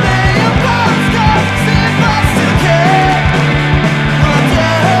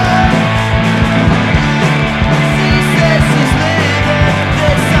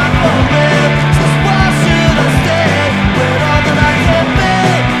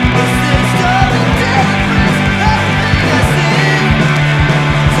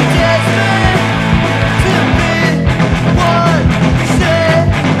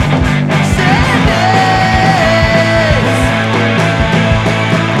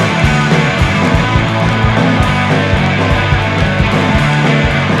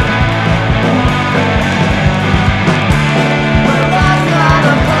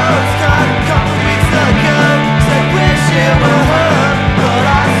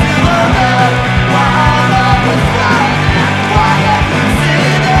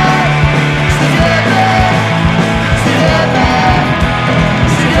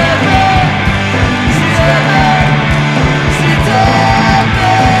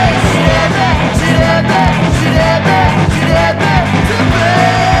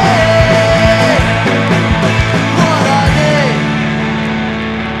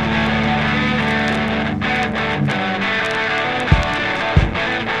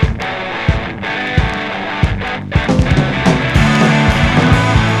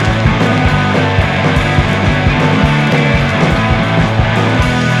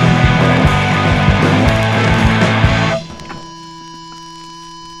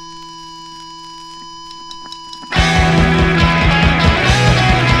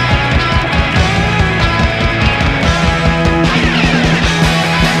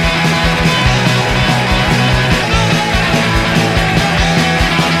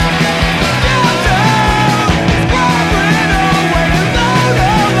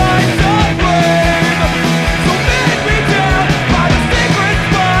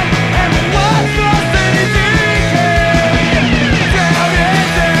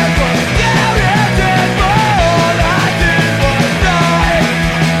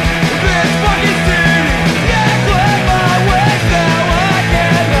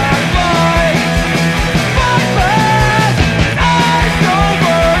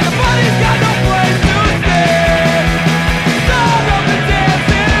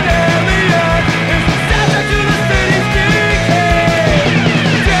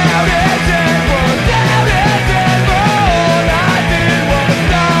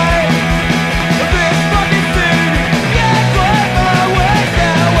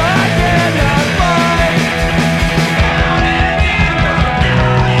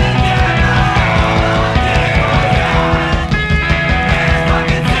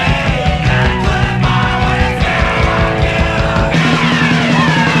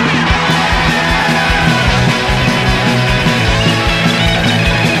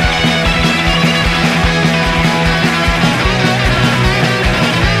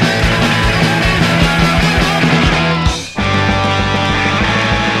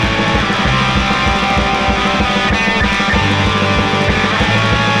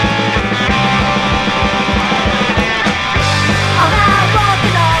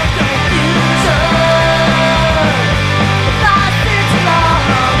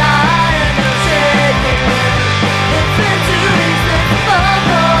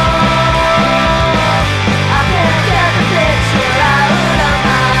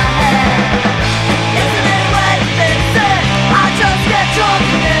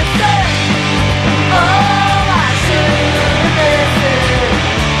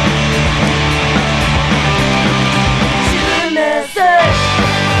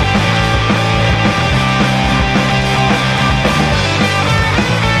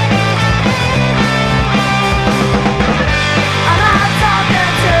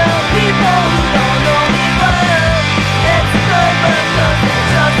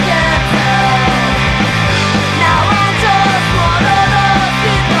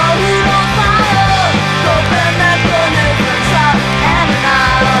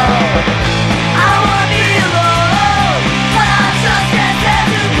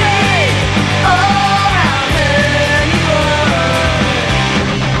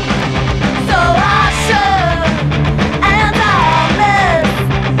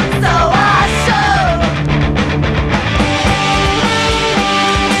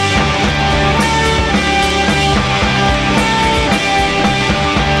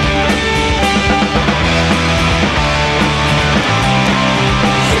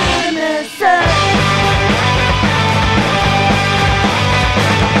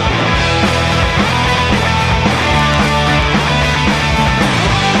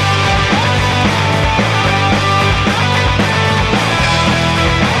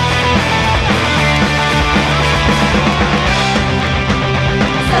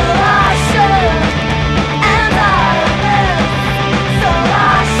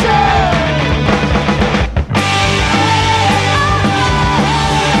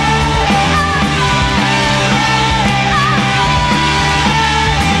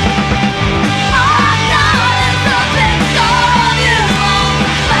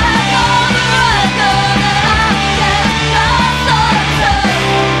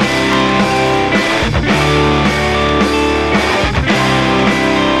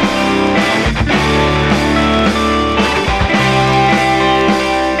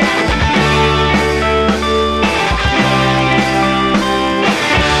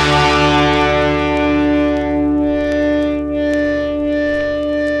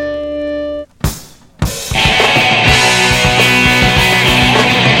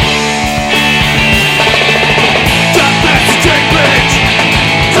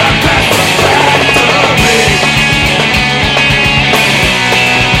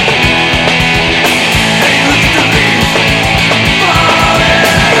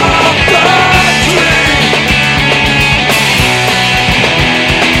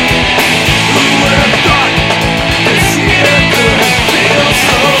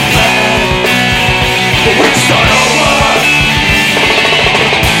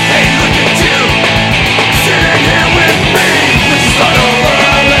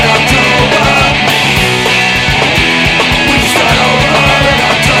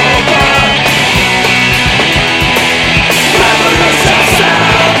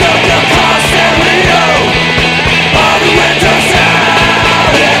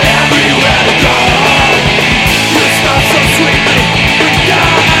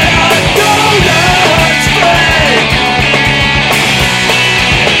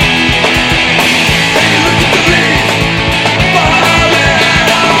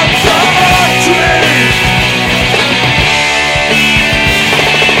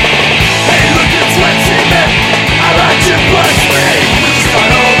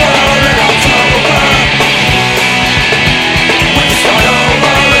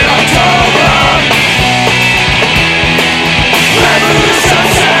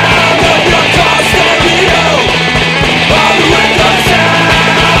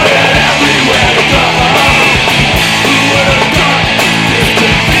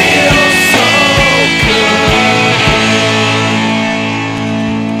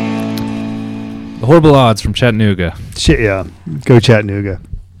Horrible Odds from Chattanooga. Shit, yeah. Go Chattanooga.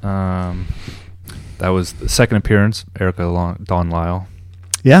 That was the second appearance, Erica Dawn Lyle.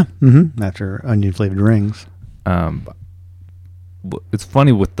 Yeah. After Onion Flavored Rings. It's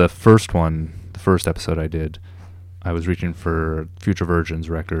funny with the first one, the first episode I did, I was reaching for Future Virgin's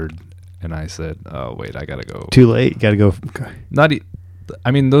record, and I said, "Oh wait, I gotta go." Too late. You gotta go.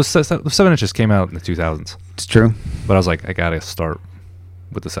 I mean, those 7 inches came out in the 2000s. It's true. But I was like, I gotta start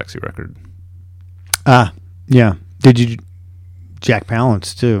with the sexy record. Yeah. Did you Jack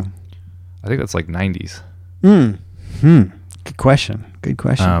Palance too? I think that's like 90s. Good question.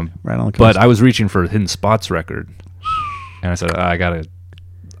 Right on the coast. But I was reaching for Hidden Spots record, and I said, I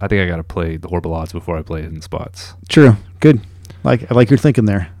think I gotta play the Horrible Odds before I play Hidden Spots. True. Good. I like your thinking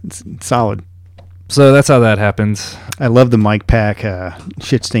there. It's solid. So that's how that happens. I love the Mike Pack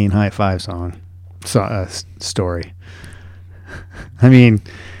Shit Stain High Five song story. I mean,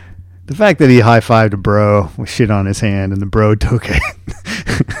 the fact that he high-fived a bro with shit on his hand and the bro took it.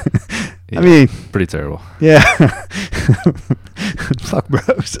 Yeah, I mean, pretty terrible. Yeah. Fuck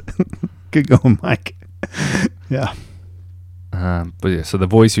bros. Good going, Mike. Yeah. But yeah, so the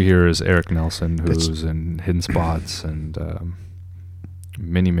voice you hear is Eric Nelson, who's in Hidden Spots and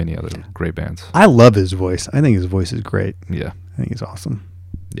many other great bands. I love his voice. I think his voice is great. Yeah. I think he's awesome.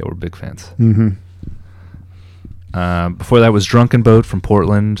 Yeah, we're big fans. Mm-hmm. Before that was Drunken Boat from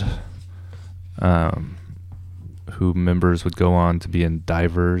Portland, who members would go on to be in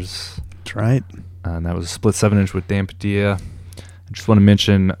Divers. That's right. And that was a split 7-inch with Dan Padilla. I just want to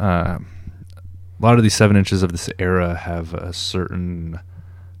mention a lot of these 7 inches of this era have a certain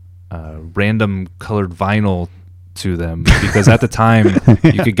random colored vinyl to them because at the time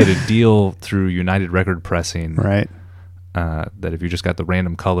you could get a deal through United Record Pressing, right? That if you just got the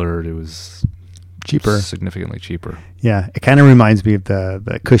random colored, it was cheaper, significantly cheaper. Yeah, it kind of reminds me of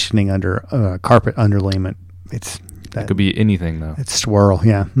the cushioning under carpet underlayment. It could be anything though. It's swirl,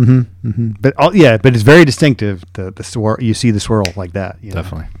 yeah. But but it's very distinctive. The swirl, you see the swirl like that.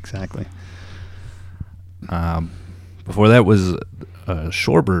 Definitely, exactly. Before that was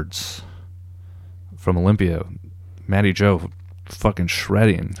Shorebirds from Olympia. Matty Joe fucking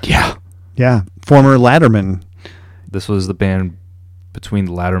shredding. Yeah. Former Latterman. This was the band between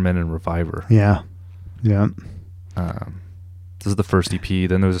Latterman and Reviver. Yeah. This is the first EP.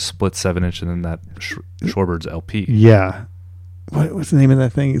 Then there was a split 7-inch, and then that Shorebirds LP. Yeah. What's the name of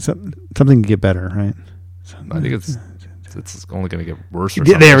that thing? Something to get better, right? I think it's only going to get worse. Or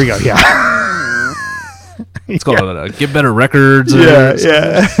yeah, there we go. Yeah. It's called Get Better Records.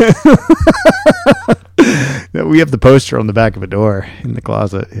 Yeah. We have the poster on the back of a door in the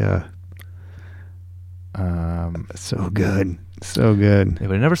closet. Yeah. So good. Yeah,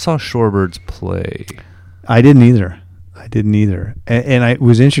 but I never saw Shorebirds play. I didn't either. And I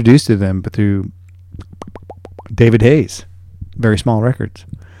was introduced to them through David Hayes, Very Small Records,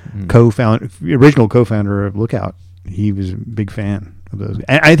 original co-founder of Lookout. He was a big fan of those.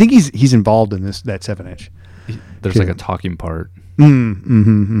 And I think he's involved in that 7-inch. There's like a talking part.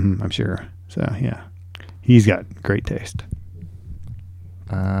 I'm sure. So yeah, he's got great taste.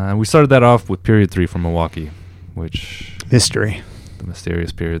 We started that off with Period 3 from Milwaukee, which mystery, the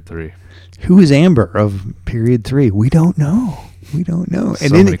mysterious Period 3. Who is Amber of Period 3? We don't know. So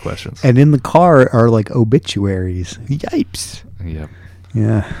many questions. And in the car are like obituaries. Yipes. Yep.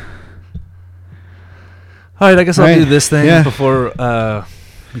 Yeah. All right, I guess I'll do this thing before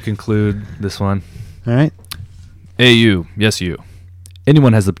we conclude this one. All right. Hey, you. Yes, you.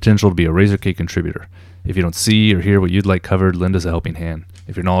 Anyone has the potential to be a Razorcake contributor. If you don't see or hear what you'd like covered, lend us a helping hand.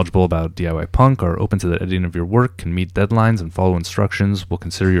 If you're knowledgeable about DIY punk or open to the editing of your work, can meet deadlines and follow instructions, we'll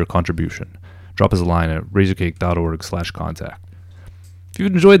consider your contribution. Drop us a line at razorcake.org/contact. If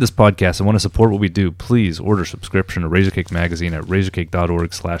you've enjoyed this podcast and want to support what we do, please order subscription to Razorcake Magazine at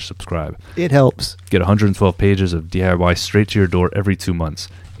razorcake.org/subscribe. It helps. Get 112 pages of DIY straight to your door every 2 months.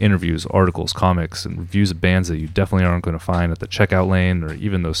 Interviews, articles, comics, and reviews of bands that you definitely aren't going to find at the checkout lane or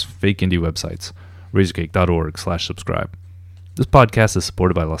even those fake indie websites. razorcake.org/subscribe. This podcast is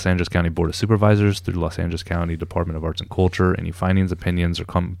supported by Los Angeles County Board of Supervisors through Los Angeles County Department of Arts and Culture. Any findings, opinions, or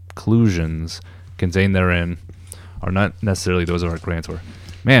conclusions contained therein are not necessarily those of our grantor.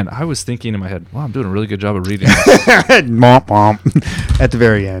 Man, I was thinking in my head, wow, I'm doing a really good job of reading this. Momp, momp. At the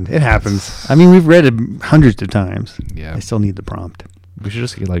very end. It happens. I mean, we've read it hundreds of times. Yeah. I still need the prompt. We should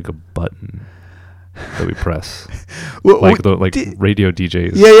just get like a button that we press. Well, radio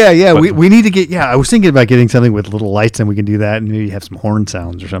DJs. Yeah. We need to get, I was thinking about getting something with little lights and we can do that and maybe have some horn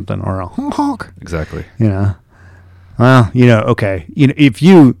sounds or something or a honk. Exactly. You know. Well, okay. If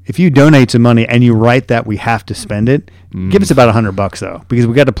you donate some money and you write that we have to spend it, give us about $100 though, because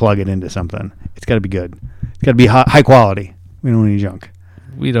we got to plug it into something. It's got to be good. It's got to be high quality. We don't want any junk.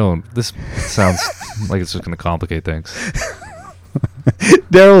 We don't. This sounds like it's just going to complicate things.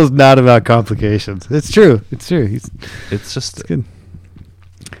 Daryl is not about complications. It's true. It's good.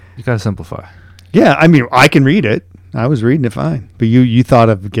 You got to simplify. Yeah, I mean, I can read it. I was reading it fine, but you thought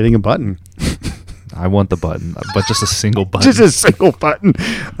of getting a button. I want the button, but just a single button. Just a single button.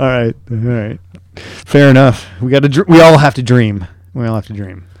 All right. Fair enough. We all have to dream.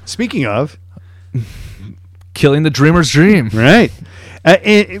 Speaking of, killing the dreamer's dream. Right.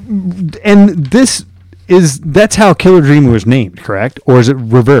 And that's how Killer Dreamer was named, correct? Or is it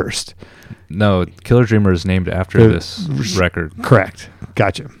reversed? No, Killer Dreamer is named after this record. Correct.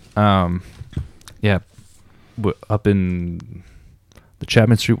 Gotcha. Yeah. Up in the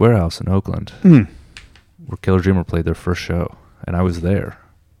Chapman Street Warehouse in Oakland, where Killer Dreamer played their first show, and I was there.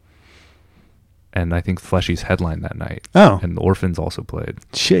 And I think Fleshy's headlined that night. Oh. And the Orphans also played.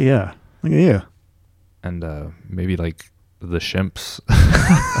 Shit, yeah. Look at you. And maybe like the Shimps.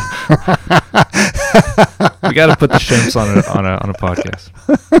 We got to put the Shimps on a podcast.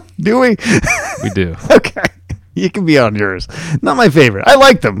 Do we? We do. Okay. You can be on yours. Not my favorite. I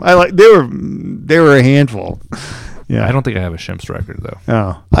like them. They were a handful. Yeah. I don't think I have a Shimps record though.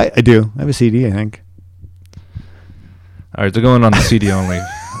 Oh, I do. I have a CD, I think. All right, they're going on the CD only.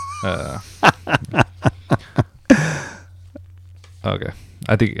 Okay.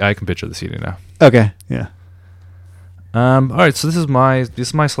 I think I can picture the CD now. Okay. Yeah. All right, so this is my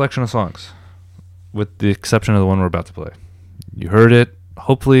selection of songs, with the exception of the one we're about to play. You heard it.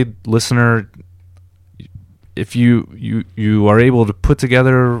 Hopefully, listener, if you are able to put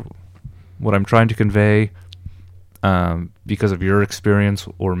together what I'm trying to convey, because of your experience,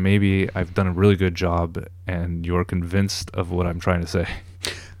 or maybe I've done a really good job and you're convinced of what I'm trying to say.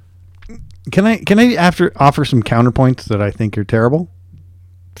 Can I offer some counterpoints that I think are terrible?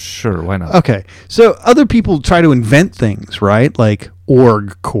 Sure, why not? Okay, so other people try to invent things, right? Like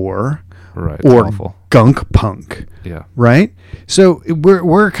orgcore, right? Or awful. Gunk punk, yeah, right? So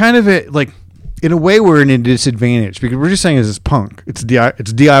we're kind of in a way we're in a disadvantage because we're just saying it's punk. It's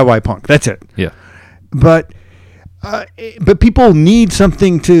DIY punk. That's it. Yeah, but people need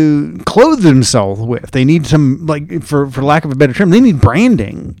something to clothe themselves with. They need some, like, for lack of a better term, they need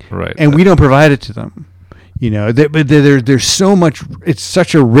branding, right? And we don't provide it to them. But there's so much. It's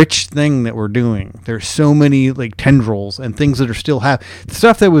such a rich thing that we're doing. There's so many like tendrils and things that are still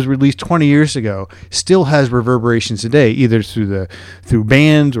stuff that was released 20 years ago still has reverberations today, either through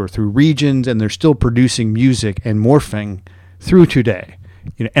bands or through regions, and they're still producing music and morphing through today.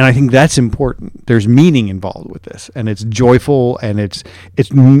 And I think that's important. There's meaning involved with this, and it's joyful, and it's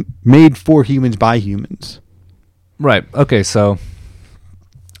made for humans by humans. Right. Okay. So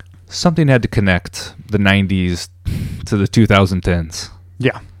something had to connect the 90s to the 2010s.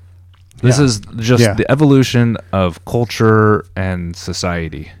 Yeah. This is just the evolution of culture and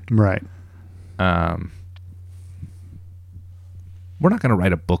society. Right. We're not going to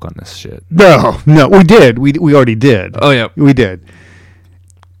write a book on this shit. No, we did. We already did. Oh yeah, we did.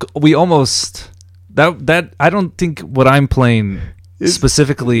 We almost that I don't think what I'm playing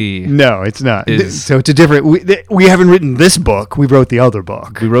specifically. No, it's not. So it's a different. We haven't written this book. We wrote the other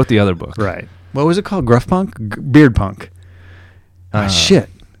book. We wrote the other book. Right. What was it called? Gruff Punk? Beard Punk. Shit.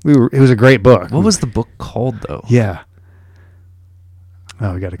 It was a great book. What was the book called though? Yeah.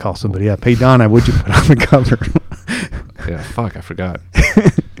 Oh, we got to call somebody up. Hey Donna, would you put on the cover? Yeah. Fuck, I forgot.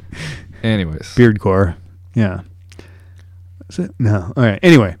 Anyways. Beardcore. Yeah. Is it? No. All right.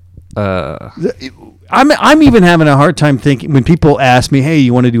 Anyway. I'm even having a hard time thinking when people ask me, "Hey,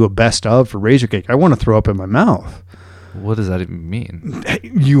 you want to do a best of for Razorcake?" I want to throw up in my mouth. What does that even mean?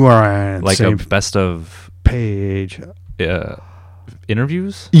 You are on like a best of page.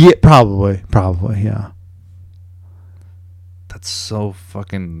 Interviews? Yeah, probably, yeah. That's so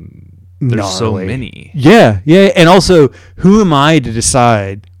fucking. There's so many. Yeah, and also, who am I to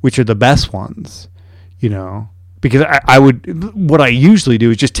decide which are the best ones? Because I would. What I usually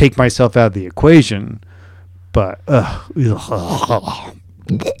do is just take myself out of the equation. But moving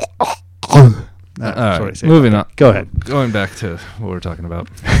on. Go ahead. Going back to what we're talking about.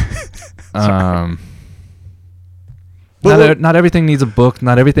 Not everything needs a book.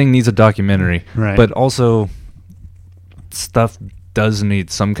 Not everything needs a documentary. Right. But also, stuff does need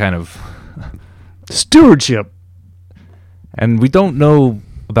some kind of stewardship. And we don't know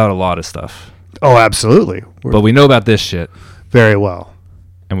about a lot of stuff. Oh, absolutely. But we know about this shit very well.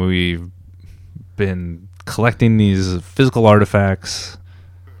 And we've been collecting these physical artifacts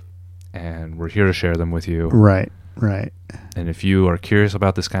and we're here to share them with you. Right. And if you are curious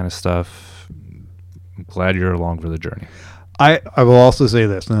about this kind of stuff, I'm glad you're along for the journey. I will also say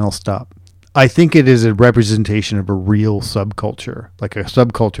this, and then I'll stop. I think it is a representation of a real subculture, like a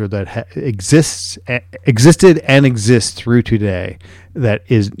subculture that existed and exists through today that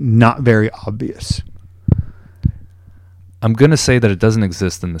is not very obvious. I'm going to say that it doesn't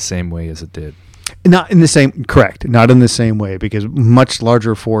exist in the same way as it did. Not in the same way, because much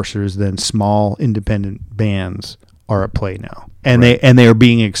larger forces than small independent bands are at play now. And Right. they are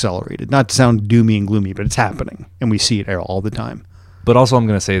being accelerated. Not to sound doomy and gloomy, but it's happening, and we see it all the time. But also I'm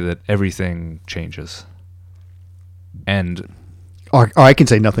going to say that everything changes. And Or I can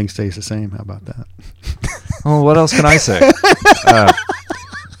say nothing stays the same. How about that? oh, what else can I say?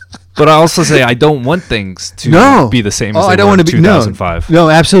 But I also say I don't want things to be the same as they were in 2005. No,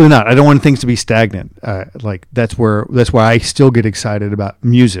 absolutely not. I don't want things to be stagnant. Like that's why I still get excited about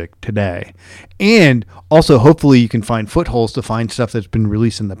music today. And also, hopefully, you can find footholds to find stuff that's been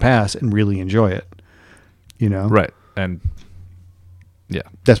released in the past and really enjoy it. You know, Right. And yeah,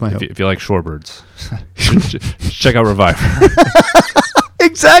 that's my hope. If you like shorebirds, check out Reviver.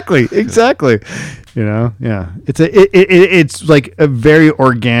 Exactly. You know, yeah. It's like a very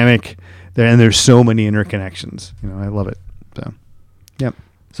organic, and there's so many interconnections. You know, I love it. So, yep.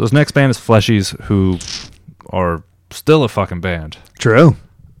 So this next band is Fleshies, who are still a fucking band. True.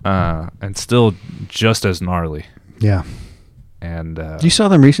 And still just as gnarly. Yeah. And you saw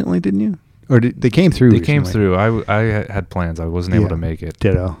them recently, didn't you? Or they came through? They came through. I had plans. I wasn't able to make it.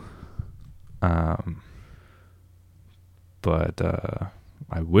 Ditto. But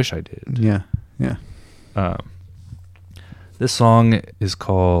I wish I did. Yeah. This song is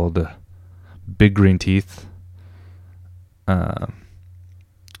called Big Green Teeth.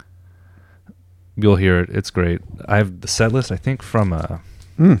 You'll hear it. It's great. I have the set list, I think, from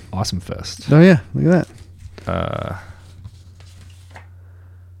Awesome Fest. Oh, yeah. Look at that.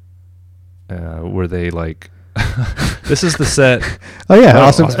 Where they like... This is the set. Oh, yeah. Oh,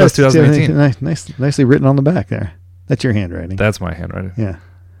 Awesome Fest 2018. Nicely written on the back there. That's your handwriting. That's my handwriting. Yeah.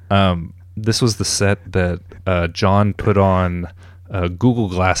 This was the set that John put on Google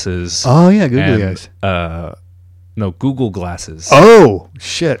glasses. Oh, yeah. Google guys. No, Google glasses. Oh,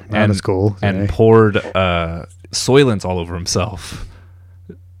 shit. That was cool. And poured Soylent all over himself.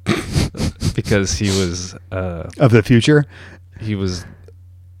 Because he was... of the future? He was,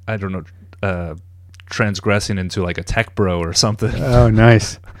 I don't know, transgressing into like a tech bro or something. Oh,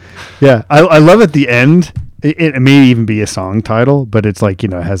 nice. Yeah. I love at the end... It may even be a song title, but it's like, you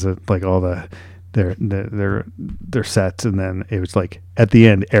know, it has like all their sets, and then it was like at the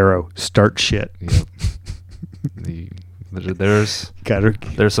end, arrow, start shit. Yep. There's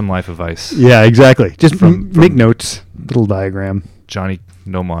some life advice. Yeah, exactly. Just from make notes, little diagram. Johnny,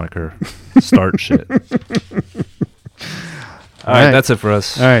 no moniker, start shit. All right, that's it for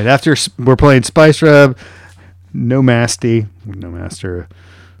us. All right, after we're playing Spice Rub, No Master.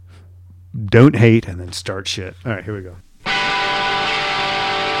 Don't hate, and then start shit. All right, here we go.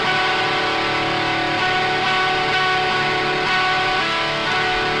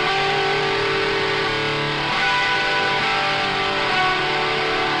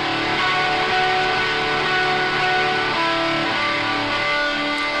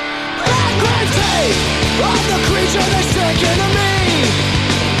 I'm the creature that's taken to me.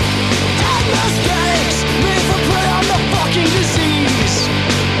 Endless